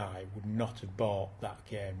or I would not have bought that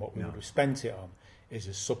game. What we would have spent it on is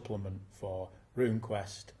a supplement for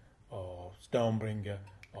RuneQuest or Stonebringer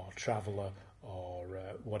or Traveller or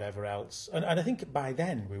whatever else. And I think by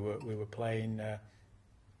then we were playing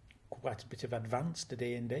quite a bit of advanced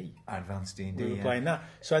D&D. Advanced D&D. We were playing that.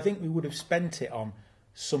 So I think we would have spent it on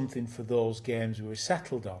something for those games we were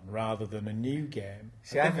settled on rather than a new game.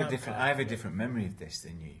 See, I have a different memory of this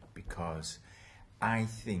than you, because I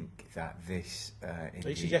think that this. Are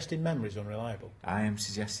you suggesting memory's unreliable? I am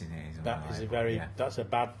suggesting it is unreliable. That is that's a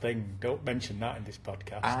bad thing. Don't mention that in this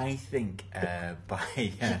podcast. I think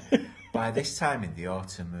by this time in the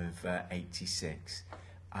autumn of '86,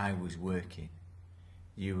 I was working.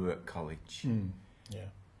 You were at college. Yeah.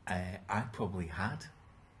 I probably had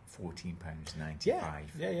 £14.95.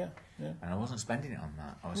 Yeah. And I wasn't spending it on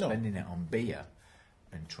that. I was No. spending it on beer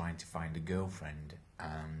and trying to find a girlfriend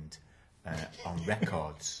and on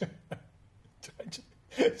records.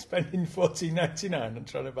 Spending $14.99 and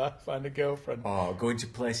trying to find a girlfriend. Or going to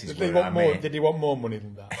places Did where he want more? Did he want more money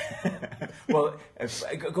than that? Well,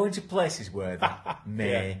 going to places where that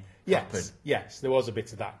may happen. Yes, there was a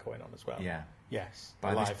bit of that going on as well. Yeah. Yes,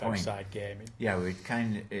 By this live point, outside gaming. Yeah,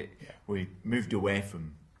 we moved away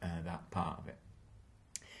from that part of it.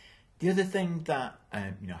 The other thing that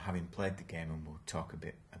having played the game, and we'll talk a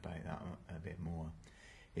bit about that a bit more,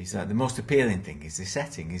 is that the most appealing thing is the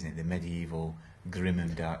setting, isn't it? The medieval, grim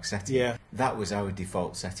and dark setting. Yeah, that was our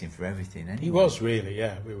default setting for everything. Anyway. He was really,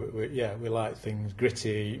 yeah. We like things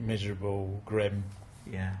gritty, miserable, grim.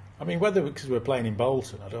 Yeah. I mean, whether because we're playing in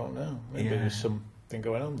Bolton, I don't know. Maybe there's something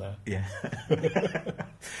going on there. Yeah.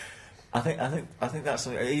 I think that's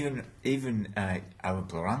even our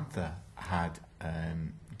Glorantha had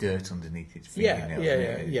dirt underneath its fingernails.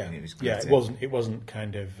 Yeah. And it was It wasn't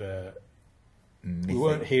kind of. We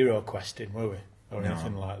weren't hero questing, were we, or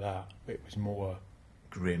anything like that? It was more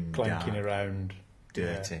grim, clanking dark, around,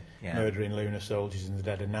 dirty, murdering lunar soldiers in the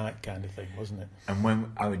dead of night kind of thing, wasn't it? And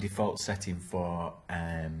when our default setting for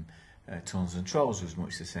Tunnels and Trolls was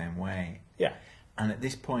much the same way. Yeah. And at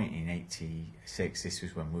this point in '86, this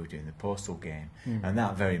was when we were doing the Postal game, and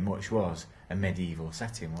that very much was a medieval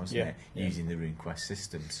setting, wasn't it? Using the RuneQuest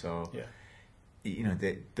system. So,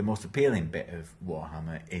 the most appealing bit of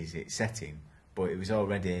Warhammer is its setting, but it was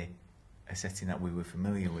already a setting that we were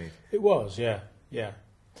familiar with. It was, yeah.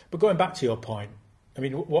 But going back to your point, I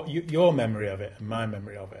mean, what your memory of it and my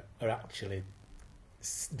memory of it are actually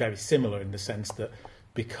very similar in the sense that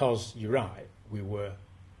because you're right, we were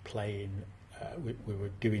playing. We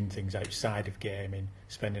were doing things outside of gaming,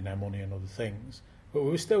 spending our money on other things, but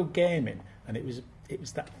we were still gaming, and it was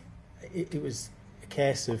a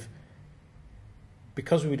case of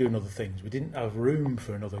because we were doing other things, we didn't have room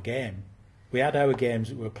for another game. We had our games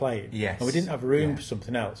that we were playing, and we didn't have room for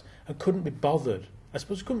something else, and couldn't be bothered. I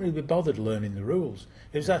suppose couldn't really be bothered learning the rules.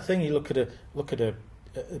 It was that thing you look at a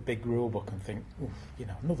big rule book and think,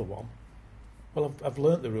 another one. Well, I've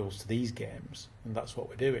learnt the rules to these games, and that's what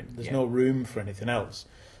we're doing. There's no room for anything else.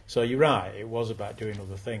 So you're right, it was about doing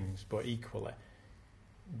other things, but equally,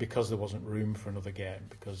 because there wasn't room for another game,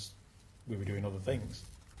 because we were doing other things.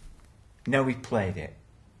 No, we played it.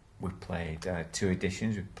 We played 2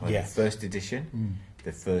 editions. We played the first edition,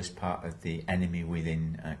 the first part of the Enemy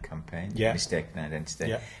Within campaign, Mistaken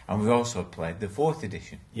Identity, and we've also played the 4th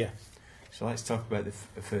edition. Yeah. So let's talk about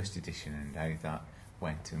the first edition and how that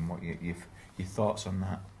went and what your thoughts on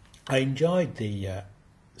that. I enjoyed the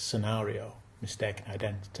scenario, Mistaken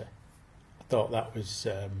Identity. I thought that was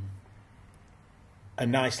a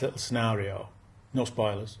nice little scenario. No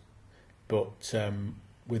spoilers, but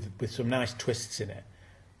with some nice twists in it.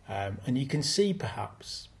 And you can see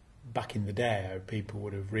perhaps back in the day how people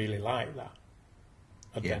would have really liked that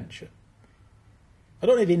adventure. I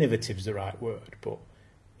don't know if innovative is the right word, but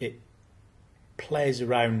it plays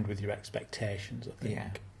around with your expectations, I think.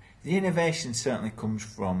 Yeah. The innovation certainly comes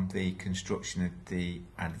from the construction of the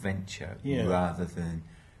adventure rather than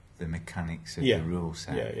the mechanics of the rule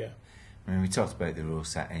set. Yeah. I mean, we talked about the rule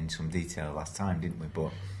set in some detail last time, didn't we?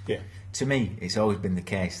 But to me, it's always been the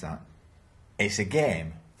case that it's a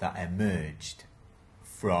game that emerged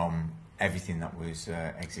from everything that was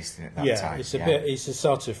existing at that time. It's a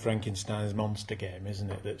sort of Frankenstein's monster game,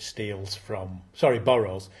 isn't it? That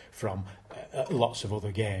borrows from lots of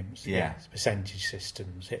other games. Yeah. Percentage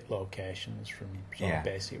systems, hit locations from sort of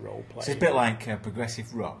basic role play. It's a bit like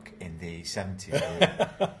progressive rock in the 70s.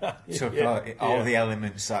 Took all the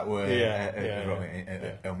elements that were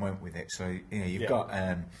and went with it. So you've got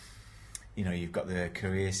you've got the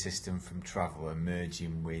career system from Traveller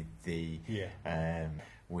merging with the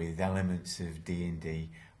with elements of D&D,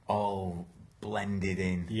 all blended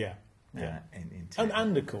in.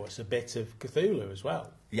 And of course a bit of Cthulhu as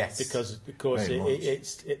well. Yes, because of course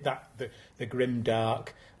the grim,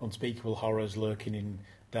 dark, unspeakable horrors lurking in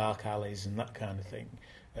dark alleys and that kind of thing,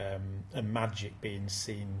 and magic being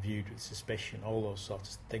seen, viewed with suspicion. All those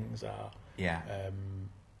sorts of things are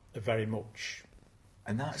very much.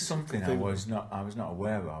 And that's something I was not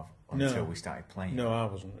aware of until we started playing. No, I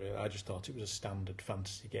wasn't really. I just thought it was a standard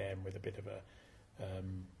fantasy game with a bit of a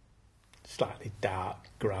slightly dark,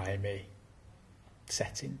 grimy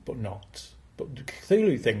setting, but not. But the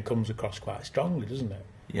Cthulhu thing comes across quite strongly, doesn't it?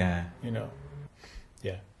 Yeah.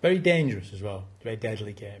 Very dangerous as well. Very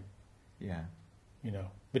deadly game. Yeah.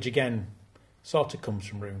 Which again, sort of comes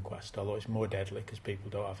from RuneQuest, although it's more deadly because people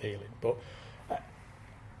don't have healing. But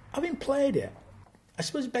having played it, I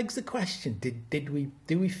suppose it begs the question: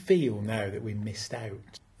 do we feel now that we missed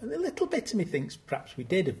out? And a little bit of me thinks perhaps we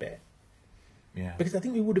did a bit. Yeah. Because I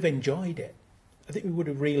think we would have enjoyed it. I think we would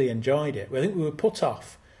have really enjoyed it. I think we were put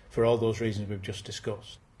off for all those reasons we've just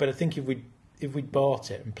discussed. But I think if we'd bought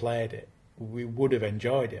it and played it, we would have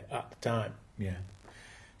enjoyed it at the time. Yeah.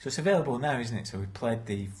 So it's available now, isn't it? So we played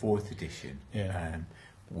the 4th edition Yeah.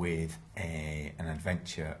 with an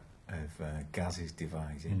adventure of Gaz's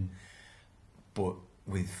devising, but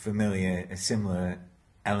with similar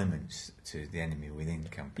elements to the Enemy Within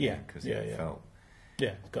campaign. Yeah, Because yeah, it yeah. felt...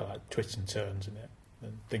 Yeah, it's got like twists and turns in it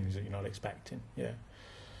and things that you're not expecting. Yeah.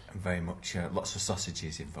 And very much lots of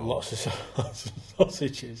sausages involved. Lots of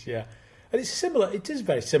sausages, yeah. And it's similar, it is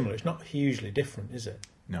very similar. It's not hugely different, is it?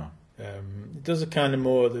 No. It does a kind of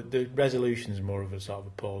more, the resolution is more of a sort of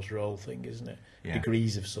a pause roll thing, isn't it? Yeah.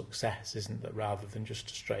 Degrees of success, isn't it? Rather than just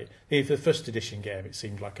a straight... For the first edition game, it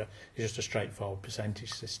seemed like it's just a straightforward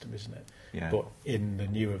percentage system, isn't it? Yeah. But in the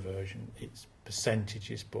newer version, it's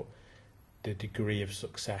percentages, but the degree of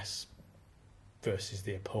success versus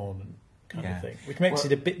the opponent kind of thing. Which makes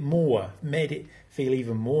it a bit more, made it feel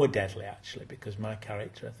even more deadly, actually, because my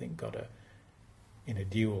character, I think, in a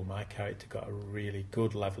duel, my character got a really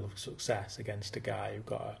good level of success against a guy who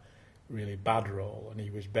got a really bad roll, and he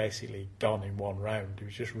was basically gone in one round. He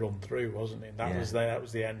was just run through, wasn't he? And that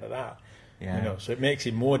was the end of that. Yeah. So it makes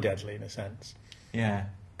it more deadly in a sense. Yeah.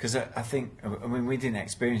 Because I think, I mean, we didn't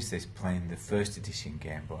experience this playing the 1st edition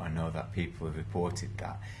game, but I know that people have reported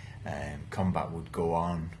that combat would go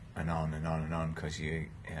on and on and on and on because you're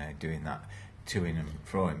doing that to-ing and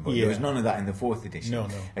throwing. But there was none of that in the 4th edition, No.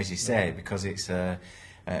 as you say, because it's an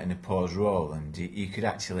opposed roll, and you could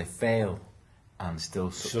actually fail and still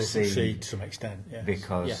succeed to some extent, yes.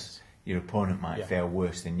 because your opponent might fail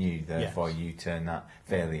worse than you, therefore Yes. you turn that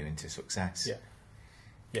failure into success. Yeah.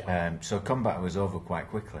 Yeah. So combat was over quite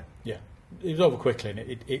quickly. Yeah, it was over quickly, and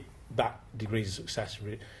it that degrees of success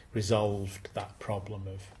resolved that problem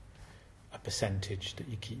of a percentage that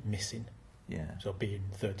you keep missing. Yeah. So being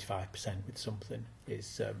 35% with something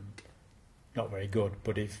is not very good.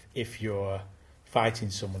 But if you're fighting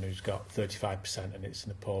someone who's got 35% and it's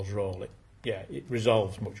an opposed roll, it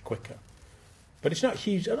resolves much quicker. But it's not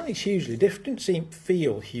huge. I don't think it's hugely different. It didn't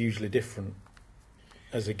feel hugely different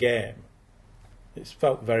as a game. It's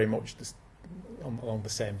felt very much along the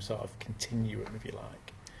same sort of continuum, if you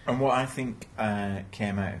like. And what I think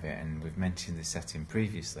came out of it, and we've mentioned the setting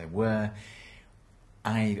previously, where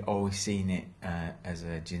I've always seen it as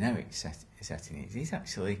a generic setting, it is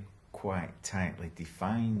actually quite tightly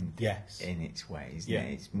defined in its way, isn't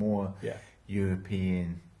it? It's more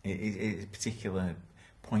European. It's a particular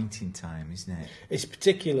point in time, isn't it? It's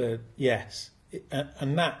particular, yes.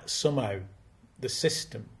 And that somehow, the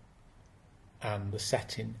system and the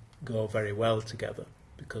setting go very well together,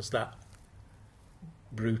 because that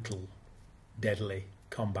brutal, deadly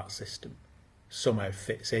combat system somehow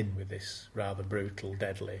fits in with this rather brutal,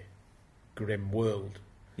 deadly, grim world.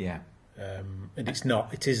 Yeah. And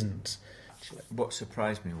it isn't. Actually. What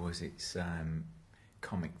surprised me was its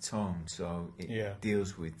comic tone, so it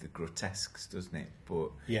deals with the grotesques, doesn't it?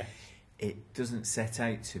 But it doesn't set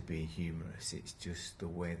out to be humorous, it's just the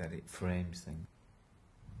way that it frames things.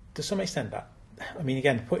 To some extent,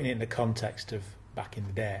 again, putting it in the context of back in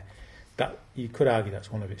the day, that you could argue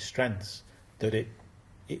that's one of its strengths, that it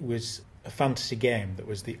was a fantasy game that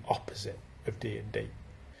was the opposite of D&D.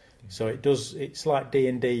 So it's like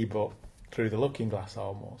D&D, but through the looking glass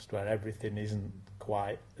almost, where everything isn't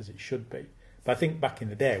quite as it should be. But I think back in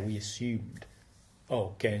the day, we assumed,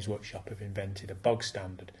 Games Workshop have invented a bog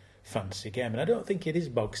standard fantasy game, and I don't think it is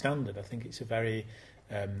bog standard. I think it's it's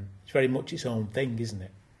very much its own thing, isn't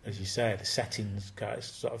it? As you say, the settings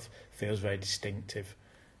sort of feels very distinctive,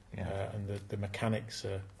 and the mechanics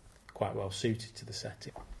are quite well suited to the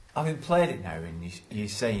setting. Having played it now, and you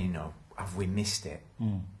say, have we missed it?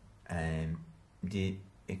 Can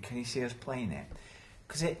you see us playing it?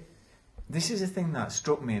 Because this is the thing that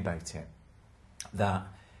struck me about it, that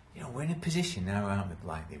we're in a position now, aren't we,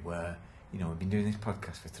 Blighty, where we've been doing this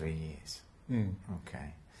podcast for 3 years.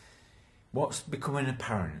 Okay. What's becoming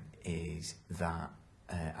apparent is that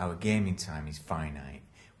our gaming time is finite.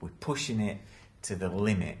 We're pushing it to the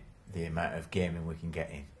limit, the amount of gaming we can get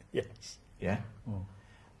in. Yes. Yeah?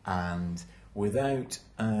 And without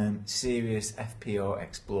serious FPO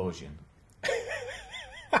explosion,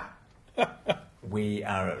 we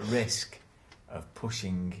are at risk of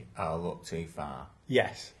pushing our luck too far.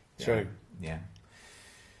 Yes, true. Yeah.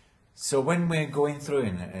 So when we're going through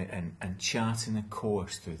and charting a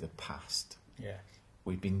course through the past,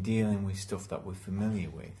 we've been dealing with stuff that we're familiar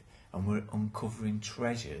with, and we're uncovering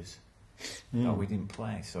treasures that we didn't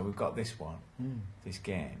play. So we've got this one, this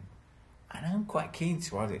game, and I'm quite keen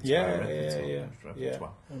to add it to our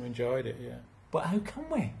repertoire. I've enjoyed it, yeah. But how can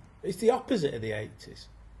we? It's the opposite of the 80s.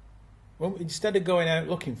 Well, instead of going out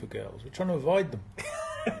looking for girls, we're trying to avoid them.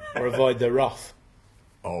 Or avoid their wrath.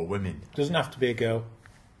 Or women. Doesn't have to be a girl.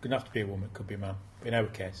 Doesn't have to be a woman. Could be a man. But in our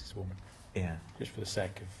case, it's a woman. Yeah. Just for the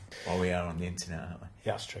sake of... Well, we are on the internet, aren't we?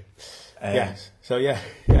 Yeah, that's true. Yes. So, yeah,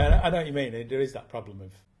 I know what you mean. There is that problem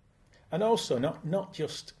of... And also, not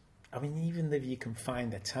just... I mean, even if you can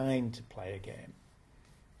find the time to play a game,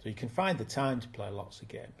 so you can find the time to play lots of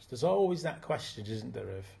games, there's always that question, isn't there,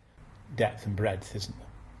 of depth and breadth, isn't there?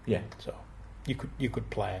 Yeah. So you could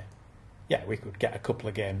play... Yeah, we could get a couple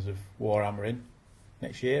of games of Warhammer in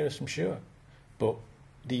next year, I'm sure. But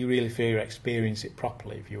do you really feel you experience it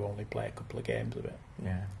properly if you only play a couple of games of it?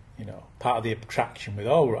 Yeah. You know, part of the attraction with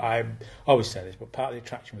all... I always say this, but part of the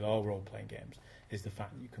attraction with all role-playing games is the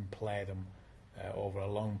fact that you can play them over a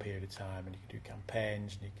long period of time, and you can do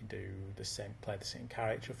campaigns, and you can play the same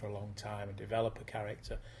character for a long time and develop a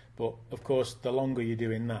character. But of course, the longer you're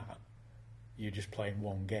doing that, you're just playing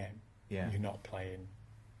one game. Yeah. You're not playing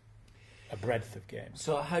a breadth of games.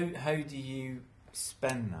 So how do you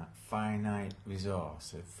spend that finite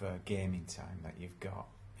resource of gaming time that you've got,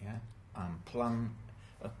 yeah, and plan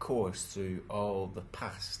a course through all the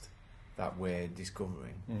past that we're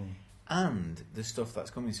discovering? And the stuff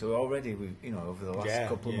that's coming. So already we've, over the last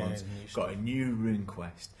couple of months, got a new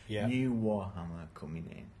RuneQuest, new Warhammer coming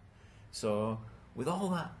in. So with all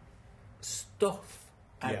that stuff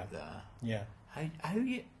out there, how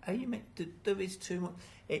you make? There is too much.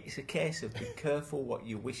 It's a case of be careful what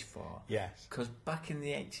you wish for. Yes. Because back in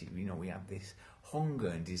the 80s, we had this hunger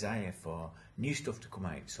and desire for new stuff to come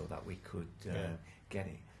out so that we could get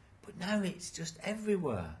it. But now it's just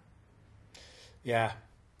everywhere. Yeah.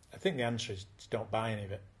 I think the answer is just don't buy any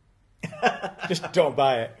of it. Just don't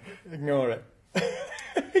buy it. Ignore it.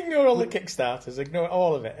 Ignore all the Kickstarters. Ignore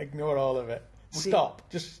all of it. Ignore all of it. Stop.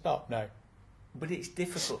 Just stop now. But it's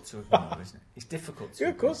difficult to ignore, isn't it? It's difficult to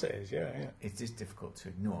ignore. Of course it is, yeah. It's just difficult to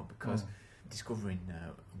ignore because discovering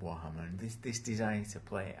Warhammer and this desire to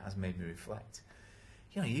play it has made me reflect.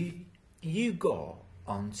 You go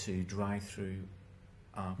onto drive-through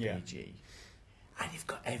RPG and you've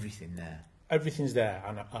got everything there. Everything's there,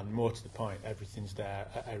 and more to the point, everything's there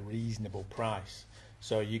at a reasonable price.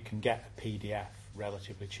 So you can get a PDF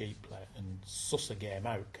relatively cheaply and suss a game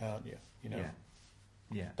out, can't you?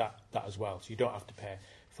 Yeah. That as well. So you don't have to pay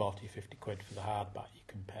 40, 50 quid for the hardback. You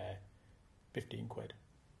can pay 15 quid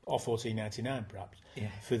or 14.99 perhaps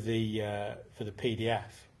for the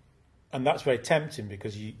PDF, and that's very tempting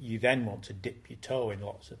because you then want to dip your toe in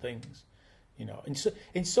lots of things.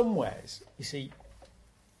 In some ways, you see,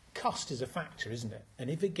 cost is a factor, isn't it? And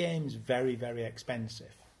if a game's very, very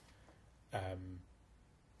expensive,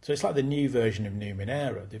 so it's like the new version of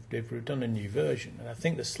Numenera. They've done a new version, and I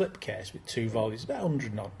think the slipcase with 2 volumes is about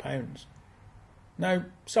 £100 Now,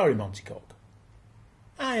 sorry, Monty Cook,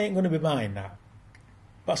 I ain't going to be buying that.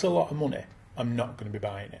 That's a lot of money. I'm not going to be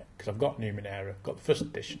buying it because I've got Numenera, I've got the first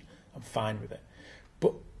edition. I'm fine with it.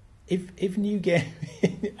 But if new game,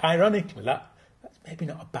 ironically, that's maybe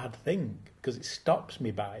not a bad thing because it stops me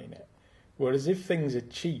buying it. Whereas if things are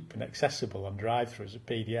cheap and accessible on drive-through as a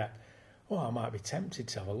PDF, I might be tempted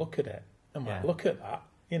to have a look at it. I might look at that,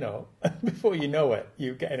 and before you know it,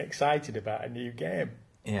 you're getting excited about a new game.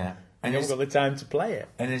 Yeah. And you haven't got the time to play it.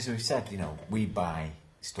 And as we said, we buy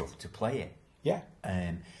stuff to play it. Yeah.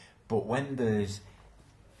 But when there's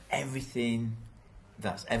everything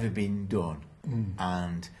that's ever been done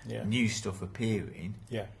and new stuff appearing,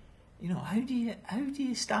 how do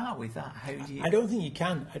you start with that? I don't think you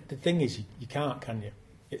can. The thing is, you can't, can you?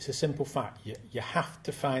 It's a simple fact. You have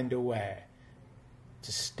to find a way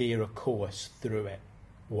to steer a course through it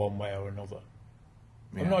one way or another.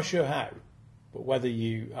 Yeah. I'm not sure how, but whether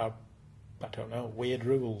you are, I don't know, weird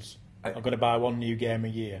rules. I'm going to buy 1 new game a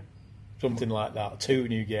year, something like that, 2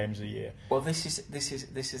 new games a year. Well, this is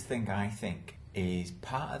the thing I think is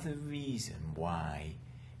part of the reason why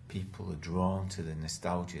people are drawn to the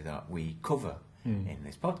nostalgia that we cover in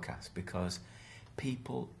this podcast, because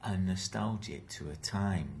people are nostalgic to a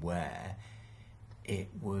time where it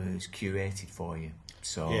was curated for you.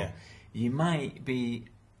 So you might be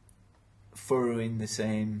furrowing the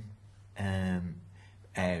same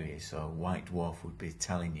areas. So White Dwarf would be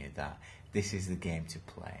telling you that this is the game to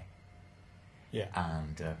play. Yeah.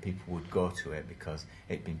 And people would go to it because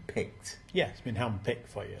it'd been picked. Yeah, it's been hand-picked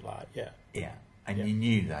for you, Yeah. And you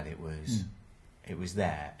knew that it was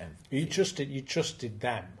there. You trusted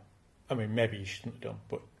them. I mean, maybe you shouldn't have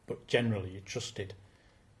done, but generally you trusted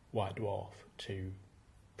White Dwarf to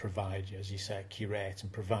provide you, as you say, curate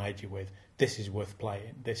and provide you with, this is worth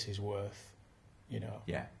playing, this is worth,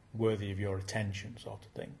 worthy of your attention, sort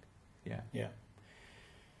of thing. Yeah. Yeah.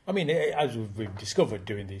 I mean, as we've discovered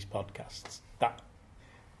doing these podcasts, that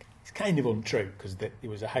it's kind of untrue, because it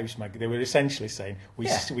was a house mag. They were essentially saying we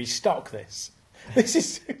stock this. This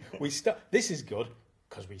is good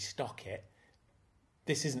because we stock it.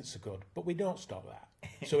 This isn't so good, but we don't stock that.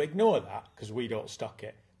 So ignore that because we don't stock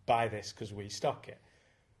it. Buy this because we stock it.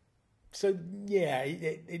 So yeah,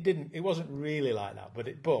 it wasn't really like that, but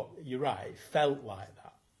you're right. It felt like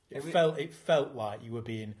that. It felt like you were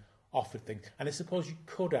being offered things, and I suppose you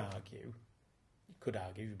could argue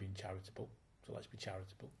you're being charitable. So let's be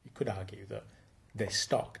charitable. You could argue that they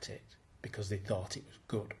stocked it because they thought it was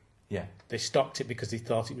good. Yeah. They stocked it because they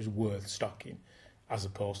thought it was worth stocking, as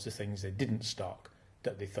opposed to things they didn't stock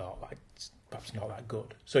that they thought like perhaps not that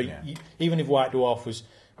good. So even if White Dwarf was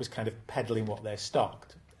kind of peddling what they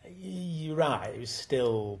stocked, you're right. It was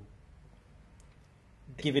still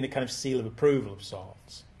giving a kind of seal of approval of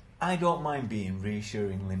sorts. I don't mind being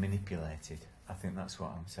reassuringly manipulated. I think that's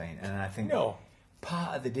what I'm saying, and I think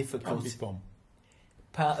part of the difficulty.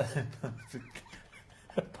 Part of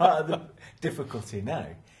the difficulty now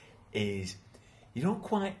is you don't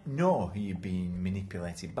quite know who you're being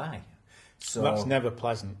manipulated by. So that's never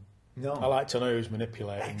pleasant. No, I like to know who's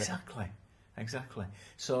manipulating me. Exactly.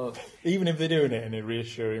 So even if they're doing it in a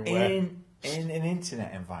reassuring way, in an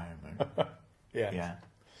internet environment,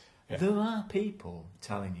 there are people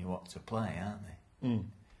telling you what to play, aren't they? Mm.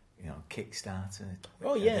 Kickstarter.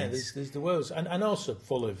 Oh yeah, there's the world's and also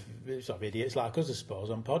full of sort of idiots like us, I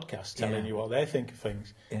suppose, on podcasts telling you what they think of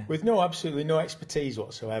things with absolutely no expertise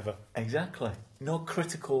whatsoever. Exactly. No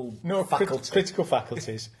critical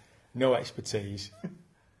faculties, no expertise,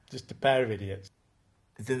 just a pair of idiots.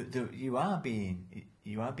 You are being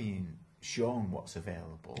shown what's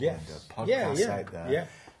available. Yes. And podcasts out there. Yeah.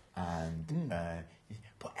 And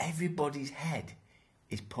but everybody's head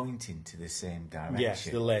is pointing to the same direction. Yes,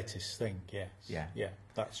 the latest thing, yes. Yeah,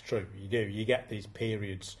 that's true. You do. You get these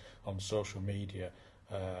periods on social media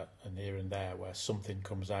and here and there where something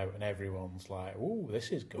comes out and everyone's like, "Oh,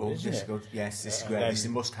 this is good, isn't it? Good. Yes, this is great. This is a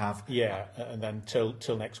must-have." Yeah, and then till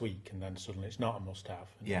next week, and then suddenly it's not a must-have.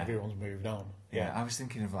 And everyone's moved on. Yeah, I was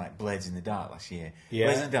thinking of like Blades in the Dark last year. Yeah,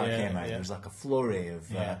 Blades in the Dark came out. Yeah. There was like a flurry of,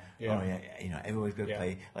 everybody's going to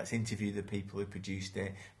play. Let's interview the people who produced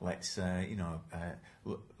it. Let's,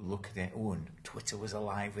 look at it. Oh, and Twitter was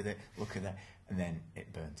alive with it. Look at that, and then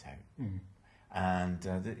it burnt out. Mm. And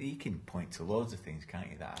you can point to loads of things, can't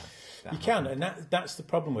you? That you can, and that's the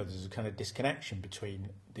problem with. There's a kind of disconnection between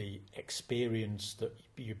the experience that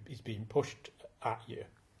is being pushed at you,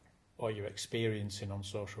 or you're experiencing on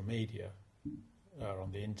social media, or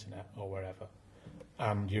on the internet, or wherever,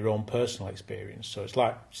 and your own personal experience. So it's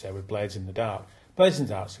like, say, with Blades in the Dark. Blades in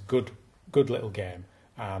the Dark's a good little game,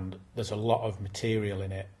 and there's a lot of material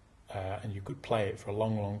in it, and you could play it for a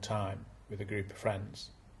long, long time with a group of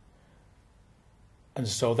friends. And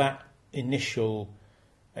so that initial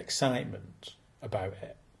excitement about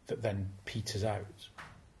it that then peters out,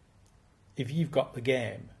 if you've got the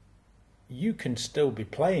game, you can still be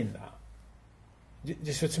playing that.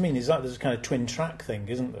 Just what I mean is that there's a kind of twin track thing,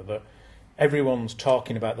 isn't there? That everyone's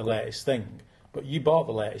talking about the latest thing, but you bought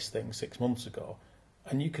the latest thing 6 months ago,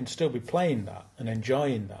 and you can still be playing that and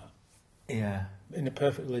enjoying that. Yeah. In a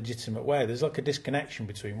perfectly legitimate way. There's like a disconnection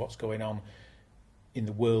between what's going on in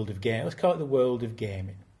the world of game. Let's call it the world of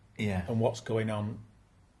gaming. Yeah. And what's going on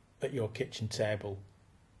at your kitchen table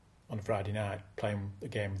on a Friday night playing a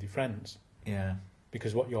game with your friends. Yeah.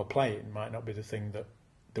 Because what you're playing might not be the thing that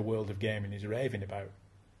the world of gaming is raving about.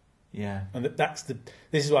 Yeah. And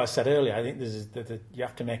this is what I said earlier. I think you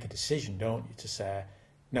have to make a decision, don't you, to say,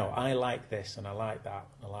 no, I like this and I like that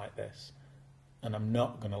and I like this. And I'm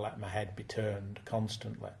not going to let my head be turned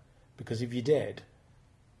constantly. Because if you did,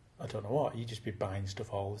 I don't know what, you'd just be buying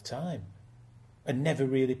stuff all the time and never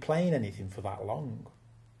really playing anything for that long,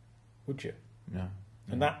 would you? No.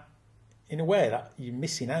 And that, in a way, that you're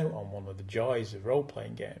missing out on one of the joys of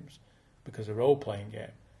role-playing games, because a role-playing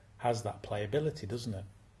game has that playability, doesn't it?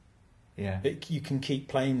 Yeah. You can keep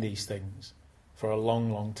playing these things for a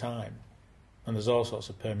long, long time, and there's all sorts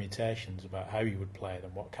of permutations about how you would play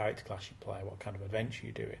them, what character class you play, what kind of adventure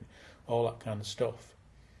you're doing, all that kind of stuff.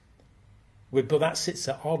 But that sits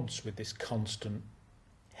at odds with this constant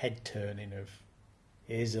head turning of,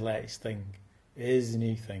 here's the latest thing, here's the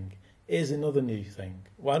new thing, here's another new thing.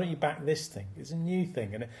 Why don't you back this thing? It's a new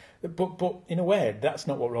thing. But in a way, that's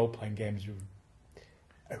not what role-playing games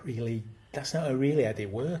are really. That's not really how they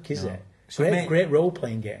work, is it? So Great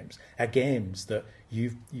role-playing games are games that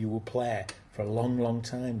you will play for a long, long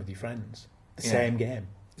time with your friends. The same game.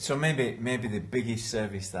 So maybe the biggest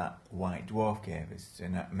service that White Dwarf gave us,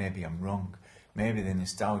 and maybe I'm wrong, maybe the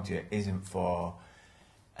nostalgia isn't for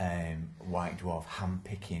White Dwarf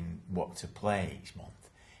handpicking what to play each month.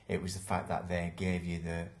 It was the fact that they gave you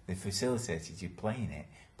they facilitated you playing it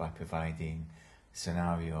by providing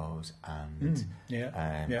scenarios and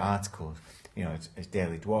articles. You know, as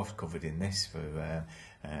Daily Dwarf's covered in this for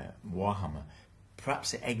Warhammer.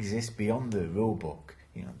 Perhaps it exists beyond the rule book.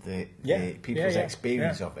 You know, the people's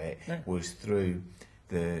experience of it was through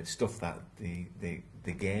the stuff that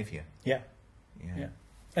they gave you. Yeah.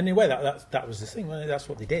 And in a way, that was the thing. That's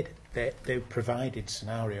what they did. They provided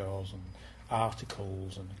scenarios and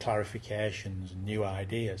articles and clarifications and new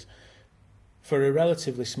ideas for a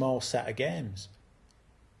relatively small set of games.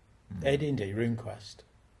 AD&D, RuneQuest,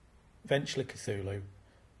 eventually Cthulhu,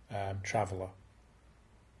 Traveller.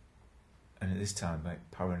 And at this time, like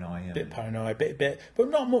Paranoia. Bit but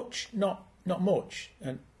not much. Not much.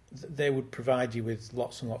 And they would provide you with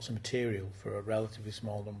lots and lots of material for a relatively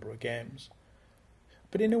small number of games.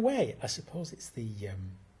 But in a way, I suppose it's the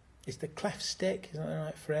cleft stick, isn't that the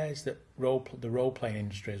right phrase, that the role-playing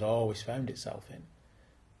industry has always found itself in.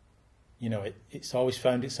 You know, it's always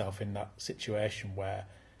found itself in that situation where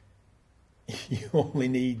you only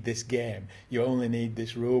need this game, you only need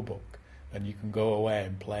this rule book, and you can go away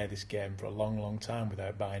and play this game for a long, long time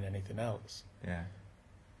without buying anything else. Yeah.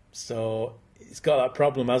 So it's got that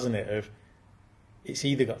problem, hasn't it, of it's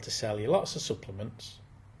either got to sell you lots of supplements,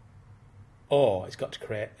 or it's got to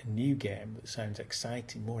create a new game that sounds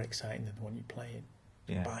exciting, more exciting than the one you're playing.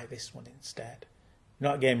 Yeah. Buy this one instead.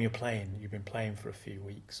 Not a game you've been playing for a few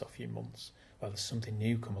weeks or a few months. Well, there's something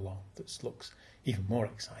new come along that looks even more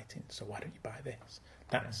exciting, so why don't you buy this?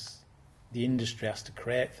 That's the industry has to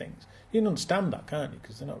create things. You can understand that, can't you?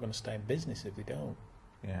 Because they're not going to stay in business if they don't.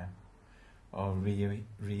 Yeah. Or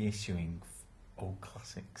reissuing old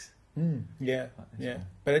classics. Yeah.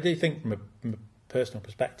 But I do think from a personal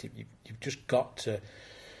perspective, you've just got to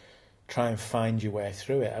try and find your way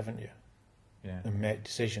through it, haven't you? Yeah. And make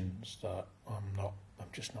decisions that I'm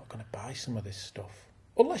just not going to buy some of this stuff.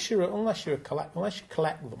 Unless you collect them.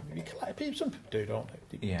 Some people do, don't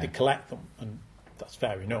they? They collect them, and that's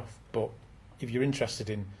fair enough. But if you're interested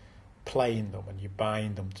in playing them and you're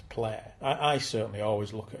buying them to play, I certainly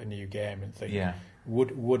always look at a new game and think,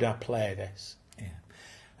 would I play this? Yeah.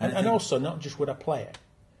 And also, not just would I play it,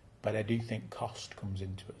 but I do think cost comes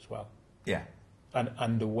into it as well. Yeah.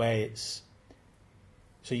 And the way it's...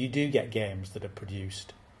 So you do get games that are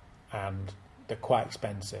produced and they're quite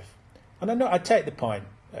expensive. And I know I take the point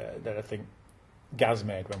that I think Gaz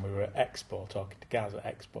made when we were at Expo, talking to Gaz at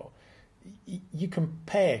Expo. You can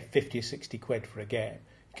pay 50 or 60 quid for a game.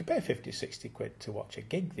 You can pay 50 or 60 quid to watch a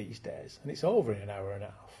gig these days, and it's over in an hour and a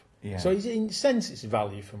half. Yeah. So in a sense, it's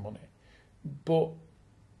value for money. But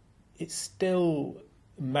it still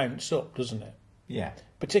mounts up, doesn't it? Yeah.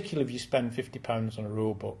 Particularly if you spend £50 on a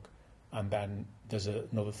rule book, and then there's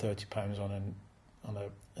another £30 on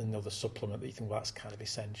another supplement that you think, well, that's kind of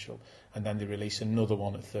essential, and then they release another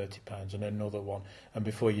one at £30 and another one, and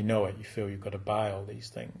before you know it, you feel you've got to buy all these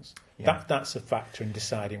things. Yeah. That's a factor in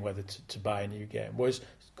deciding whether to buy a new game. Whereas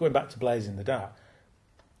going back to Blades in the Dark,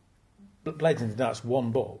 Blades in the Dark's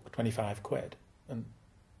one book, 25 quid, and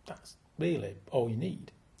that's really all you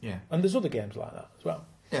need. Yeah. And there's other games like that as well.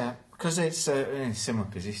 Yeah, because it's in a similar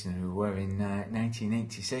position we were in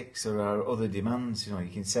 1986. There are other demands. You know, you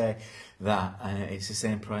can say that it's the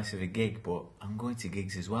same price of a gig, but I'm going to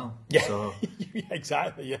gigs as well. Yeah, so,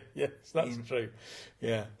 exactly. Yeah, yes, that's true.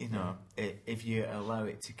 Yeah, you know, if you allow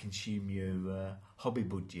it to consume your hobby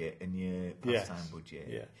budget and your pastime budget,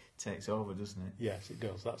 it takes over, doesn't it? Yes, it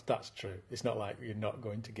does. That's true. It's not like you're not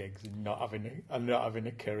going to gigs and not having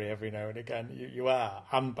a curry every now and again. You are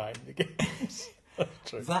hand buying the gigs. That's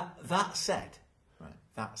true. That said,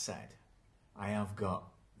 I have got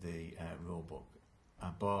the rule book. I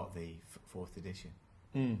bought the 4th edition.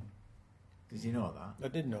 Did you know that? I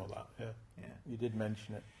did know that. Yeah. You did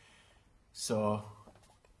mention it. So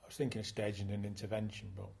I was thinking of staging an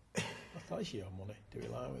intervention, but I thought it's your money. Do we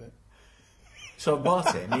lie with it? So I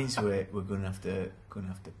bought it. It means we're going to have to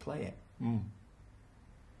play it.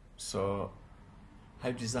 So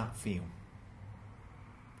how does that feel?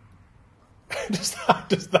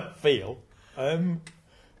 Does that feel? In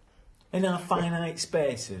our finite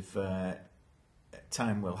space of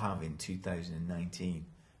time we'll have in 2019,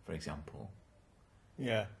 for example.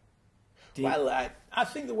 Yeah. I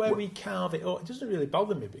think the way we carve it up, it doesn't really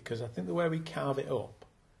bother me, because I think the way we carve it up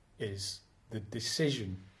is the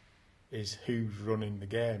decision is who's running the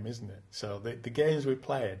game, isn't it? So the games we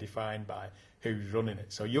play are defined by who's running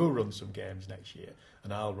it. So you'll run some games next year,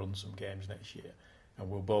 and I'll run some games next year, and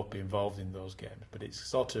we'll both be involved in those games. But it's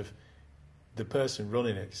sort of the person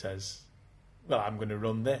running it says, well, I'm going to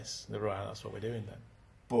run this. Right, that's what we're doing then.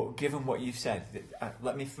 But given what you've said,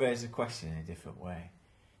 let me phrase the question in a different way.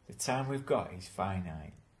 The time we've got is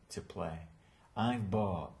finite to play. I've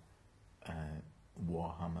bought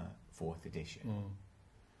Warhammer 4th edition.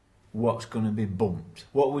 What's going to be bumped?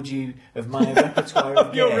 What would you, of my repertoire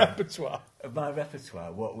of Your game, repertoire. Of my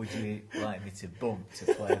repertoire, what would you like me to bump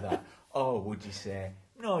to play that? Or would you say,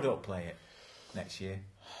 no, don't play it next year?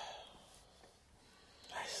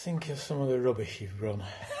 I think of some of the rubbish you've run.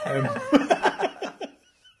 I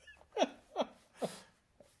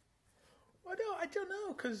don't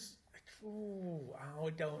know, because I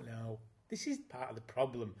don't know. This is part of the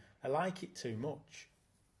problem. I like it too much.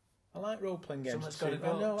 I like role-playing games. Someone's got to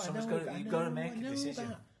go. You've got to make a decision.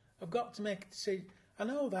 That. I've got to make a decision. I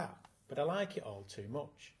know that, but I like it all too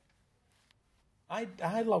much.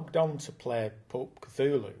 I logged on to play Pope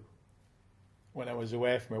Cthulhu when I was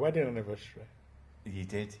away for my wedding anniversary. You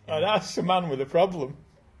did. Yeah. Oh, that's the man with a problem.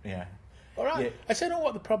 Yeah. All right. Yeah. I don't know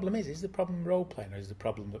what the problem is. Is the problem role-playing, or is the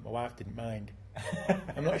problem that my wife didn't mind?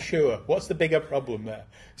 I'm not sure. What's the bigger problem there?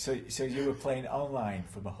 So you were playing online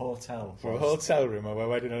from a hotel? For a hotel room on my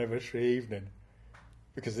wedding anniversary evening,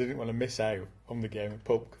 because I didn't want to miss out on the game of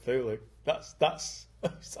Pope Cthulhu. That's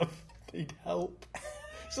I need help.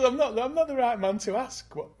 So I'm not the right man to ask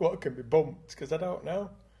what can be bumped, because I don't know.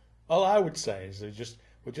 All I would say is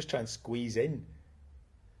we'll just try and squeeze in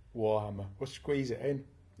Warhammer. We'll squeeze it in.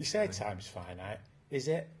 You say time's finite, is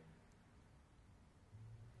it?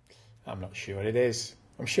 I'm not sure it is.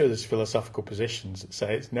 I'm sure there's philosophical positions that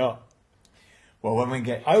say it's not. Well, when we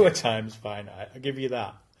get... Our time's finite, I give you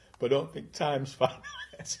that. But I don't think time's finite.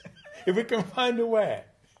 If we can find a way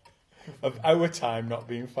of our time not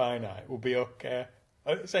being finite, we'll be okay.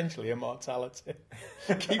 Essentially, immortality.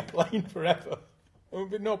 Keep playing forever. There'll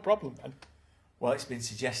be no problem then. Well, it's been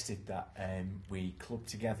suggested that we club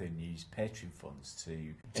together and use Patreon funds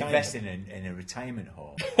to invest in a retirement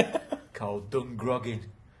home called Dungroggin,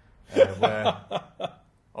 where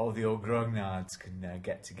all the old grognards can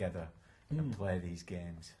get together and play these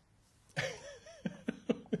games.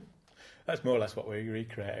 That's more or less what we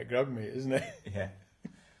recreate at Grogmeet, isn't it? Yeah.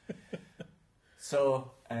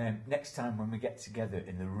 So, next time when we get together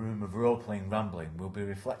in the room of role-playing rambling, we'll be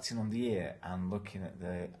reflecting on the year and looking at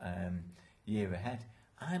the year ahead.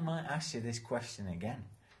 I might ask you this question again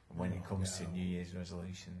when it comes to New Year's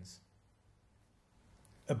resolutions.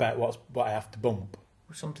 About what I have to bump?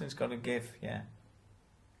 Something's got to give, yeah.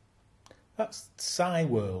 That's Psy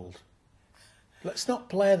World. Let's not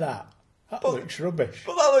play that. That looks rubbish.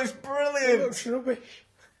 But that looks brilliant! It looks rubbish.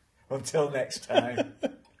 Until next time.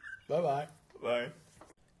 Bye-bye. Bye.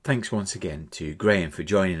 Thanks once again to Graeme for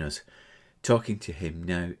joining us. Talking to him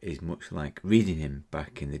now is much like reading him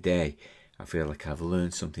back in the day. I feel like I've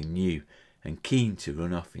learned something new and keen to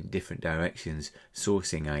run off in different directions,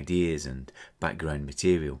 sourcing ideas and background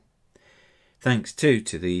material. Thanks too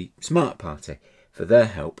to the Smart Party for their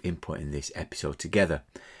help in putting this episode together.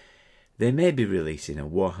 They may be releasing a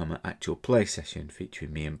Warhammer actual play session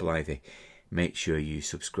featuring me and Blythe. Make sure you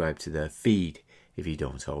subscribe to their feed if you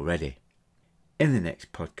don't already. In the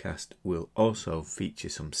next podcast, we'll also feature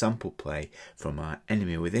some sample play from our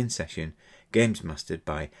Enemy Within session, games mastered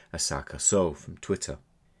by Asaka So from Twitter.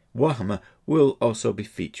 Warhammer will also be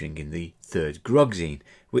featuring in the third Grogzine,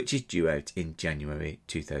 which is due out in January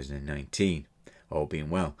 2019, all being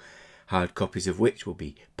well, hard copies of which will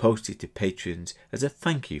be posted to patrons as a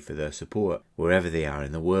thank you for their support wherever they are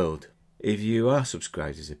in the world. If you are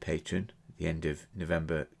subscribed as a patron at the end of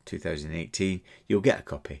November 2018, you'll get a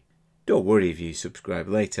copy. Don't worry if you subscribe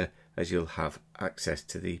later, as you'll have access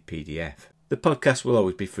to the PDF. The podcast will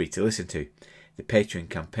always be free to listen to. The Patreon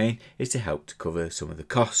campaign is to help to cover some of the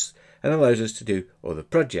costs and allows us to do other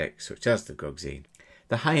projects such as the Grogzine.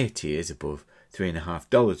 The higher tiers above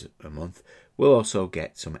 $3.50 a month will also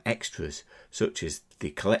get some extras such as the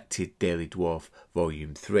Collected Daily Dwarf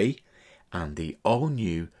Volume 3 and the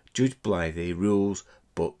all-new Judge Blythe Rules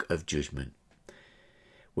Book of Judgment.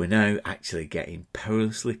 We're now actually getting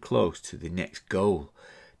perilously close to the next goal.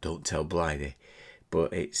 Don't tell Blythe.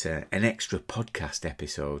 But it's an extra podcast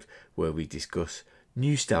episode where we discuss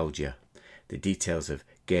nostalgia, the details of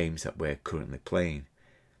games that we're currently playing.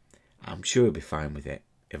 I'm sure he'll be fine with it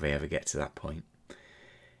if I ever get to that point.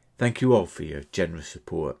 Thank you all for your generous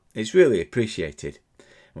support. It's really appreciated.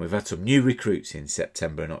 And we've had some new recruits in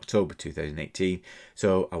September and October 2018,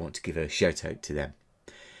 so I want to give a shout out to them.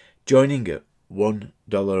 Joining at $1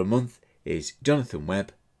 a month is Jonathan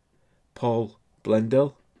Webb, Paul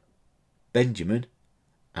Blendell, Benjamin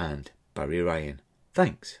and Barry Ryan.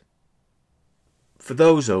 Thanks. For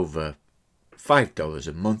those over $5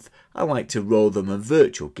 a month, I like to roll them a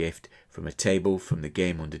virtual gift from a table from the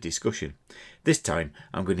game under discussion. This time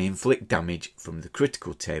I'm going to inflict damage from the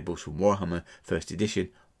critical tables from Warhammer 1st edition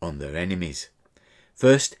on their enemies.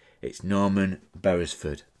 First, it's Norman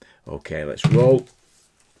Beresford. Okay, let's roll.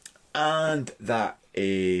 And that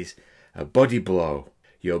is a body blow.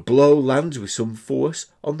 Your blow lands with some force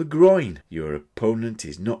on the groin. Your opponent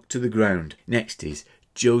is knocked to the ground. Next is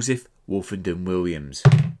Joseph Wolfenden Williams.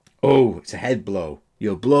 Oh, it's a head blow.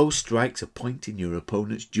 Your blow strikes a point in your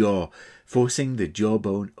opponent's jaw, forcing the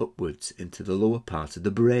jawbone upwards into the lower part of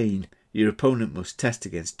the brain. Your opponent must test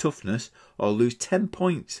against toughness or lose 10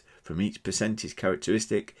 points from each percentage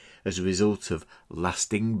characteristic as a result of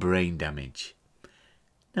lasting brain damage.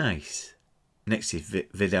 Nice. Next is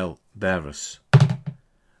Vidal Barros.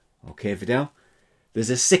 Okay, Vidal. There's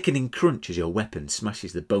a sickening crunch as your weapon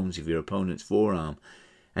smashes the bones of your opponent's forearm.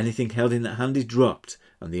 Anything held in that hand is dropped,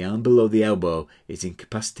 and the arm below the elbow is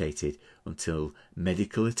incapacitated until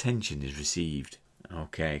medical attention is received.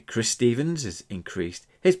 Okay, Chris Stevens has increased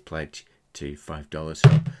his pledge to $5,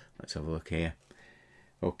 so let's have a look here.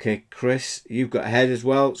 Okay, Chris, you've got a head as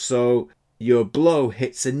well, so your blow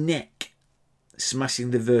hits a neck,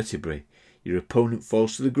 smashing the vertebrae. Your opponent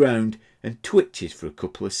falls to the ground and twitches for a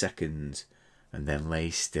couple of seconds, and then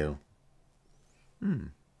lays still.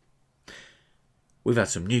 We've had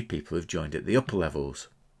some new people who've joined at the upper levels.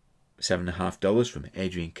 $7.50 from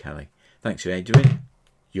Adrian Kelly. Thanks, Adrian.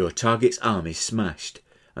 Your target's arm is smashed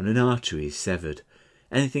and an artery is severed.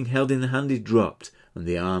 Anything held in the hand is dropped and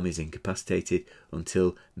the arm is incapacitated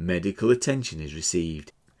until medical attention is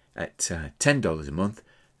received. At $10 a month,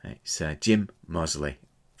 it's Jim Mosley.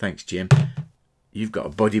 Thanks, Jim. You've got a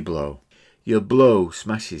body blow. Your blow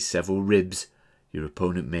smashes several ribs. Your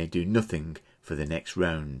opponent may do nothing for the next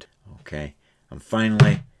round. Okay. And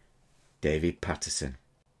finally, David Patterson.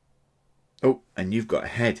 Oh, and you've got a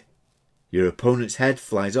head. Your opponent's head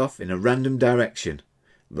flies off in a random direction,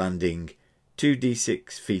 landing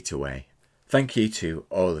 2d6 feet away. Thank you to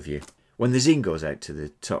all of you. When the zine goes out to the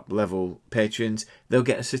top level patrons, they'll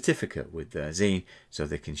get a certificate with their zine so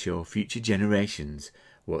they can show future generations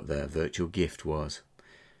what their virtual gift was.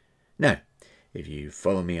 Now, if you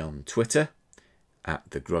follow me on Twitter, at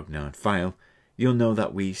the Grognard File, you'll know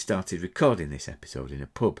that we started recording this episode in a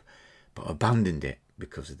pub, but abandoned it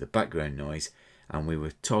because of the background noise, and we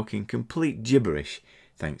were talking complete gibberish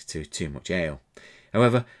thanks to too much ale.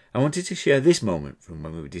 However, I wanted to share this moment from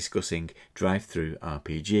when we were discussing drive-through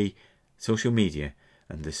RPG, social media,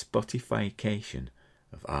 and the Spotifycation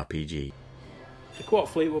of RPG. To quote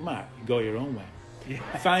Fleetwood Mac, go your own way. Yeah.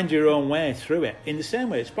 Find your own way through it. In the same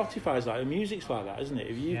way, Spotify's like, music's like that, isn't it?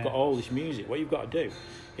 If you've got all this music, what you've got to do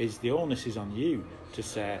is the onus is on you to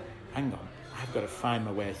say, hang on, I've got to find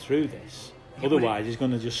my way through this. Yeah, otherwise, it's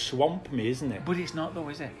going to just swamp me, isn't it? But it's not though,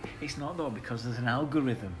 is it? It's not though, because there's an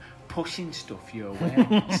algorithm pushing stuff your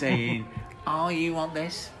way, saying, oh, you want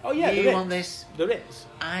this? Oh, yeah, you want this? There is.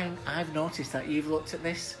 I've noticed that you've looked at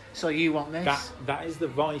this, so you want this? That is the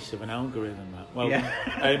voice of an algorithm, that. Well,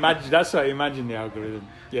 yeah. That's what I imagine the algorithm.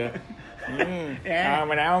 Yeah. Yeah.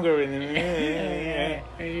 I'm an algorithm. Yeah.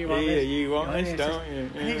 You want this? You want this, don't you?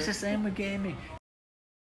 And it's the same with gaming.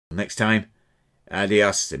 Next time,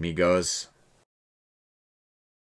 adios, amigos.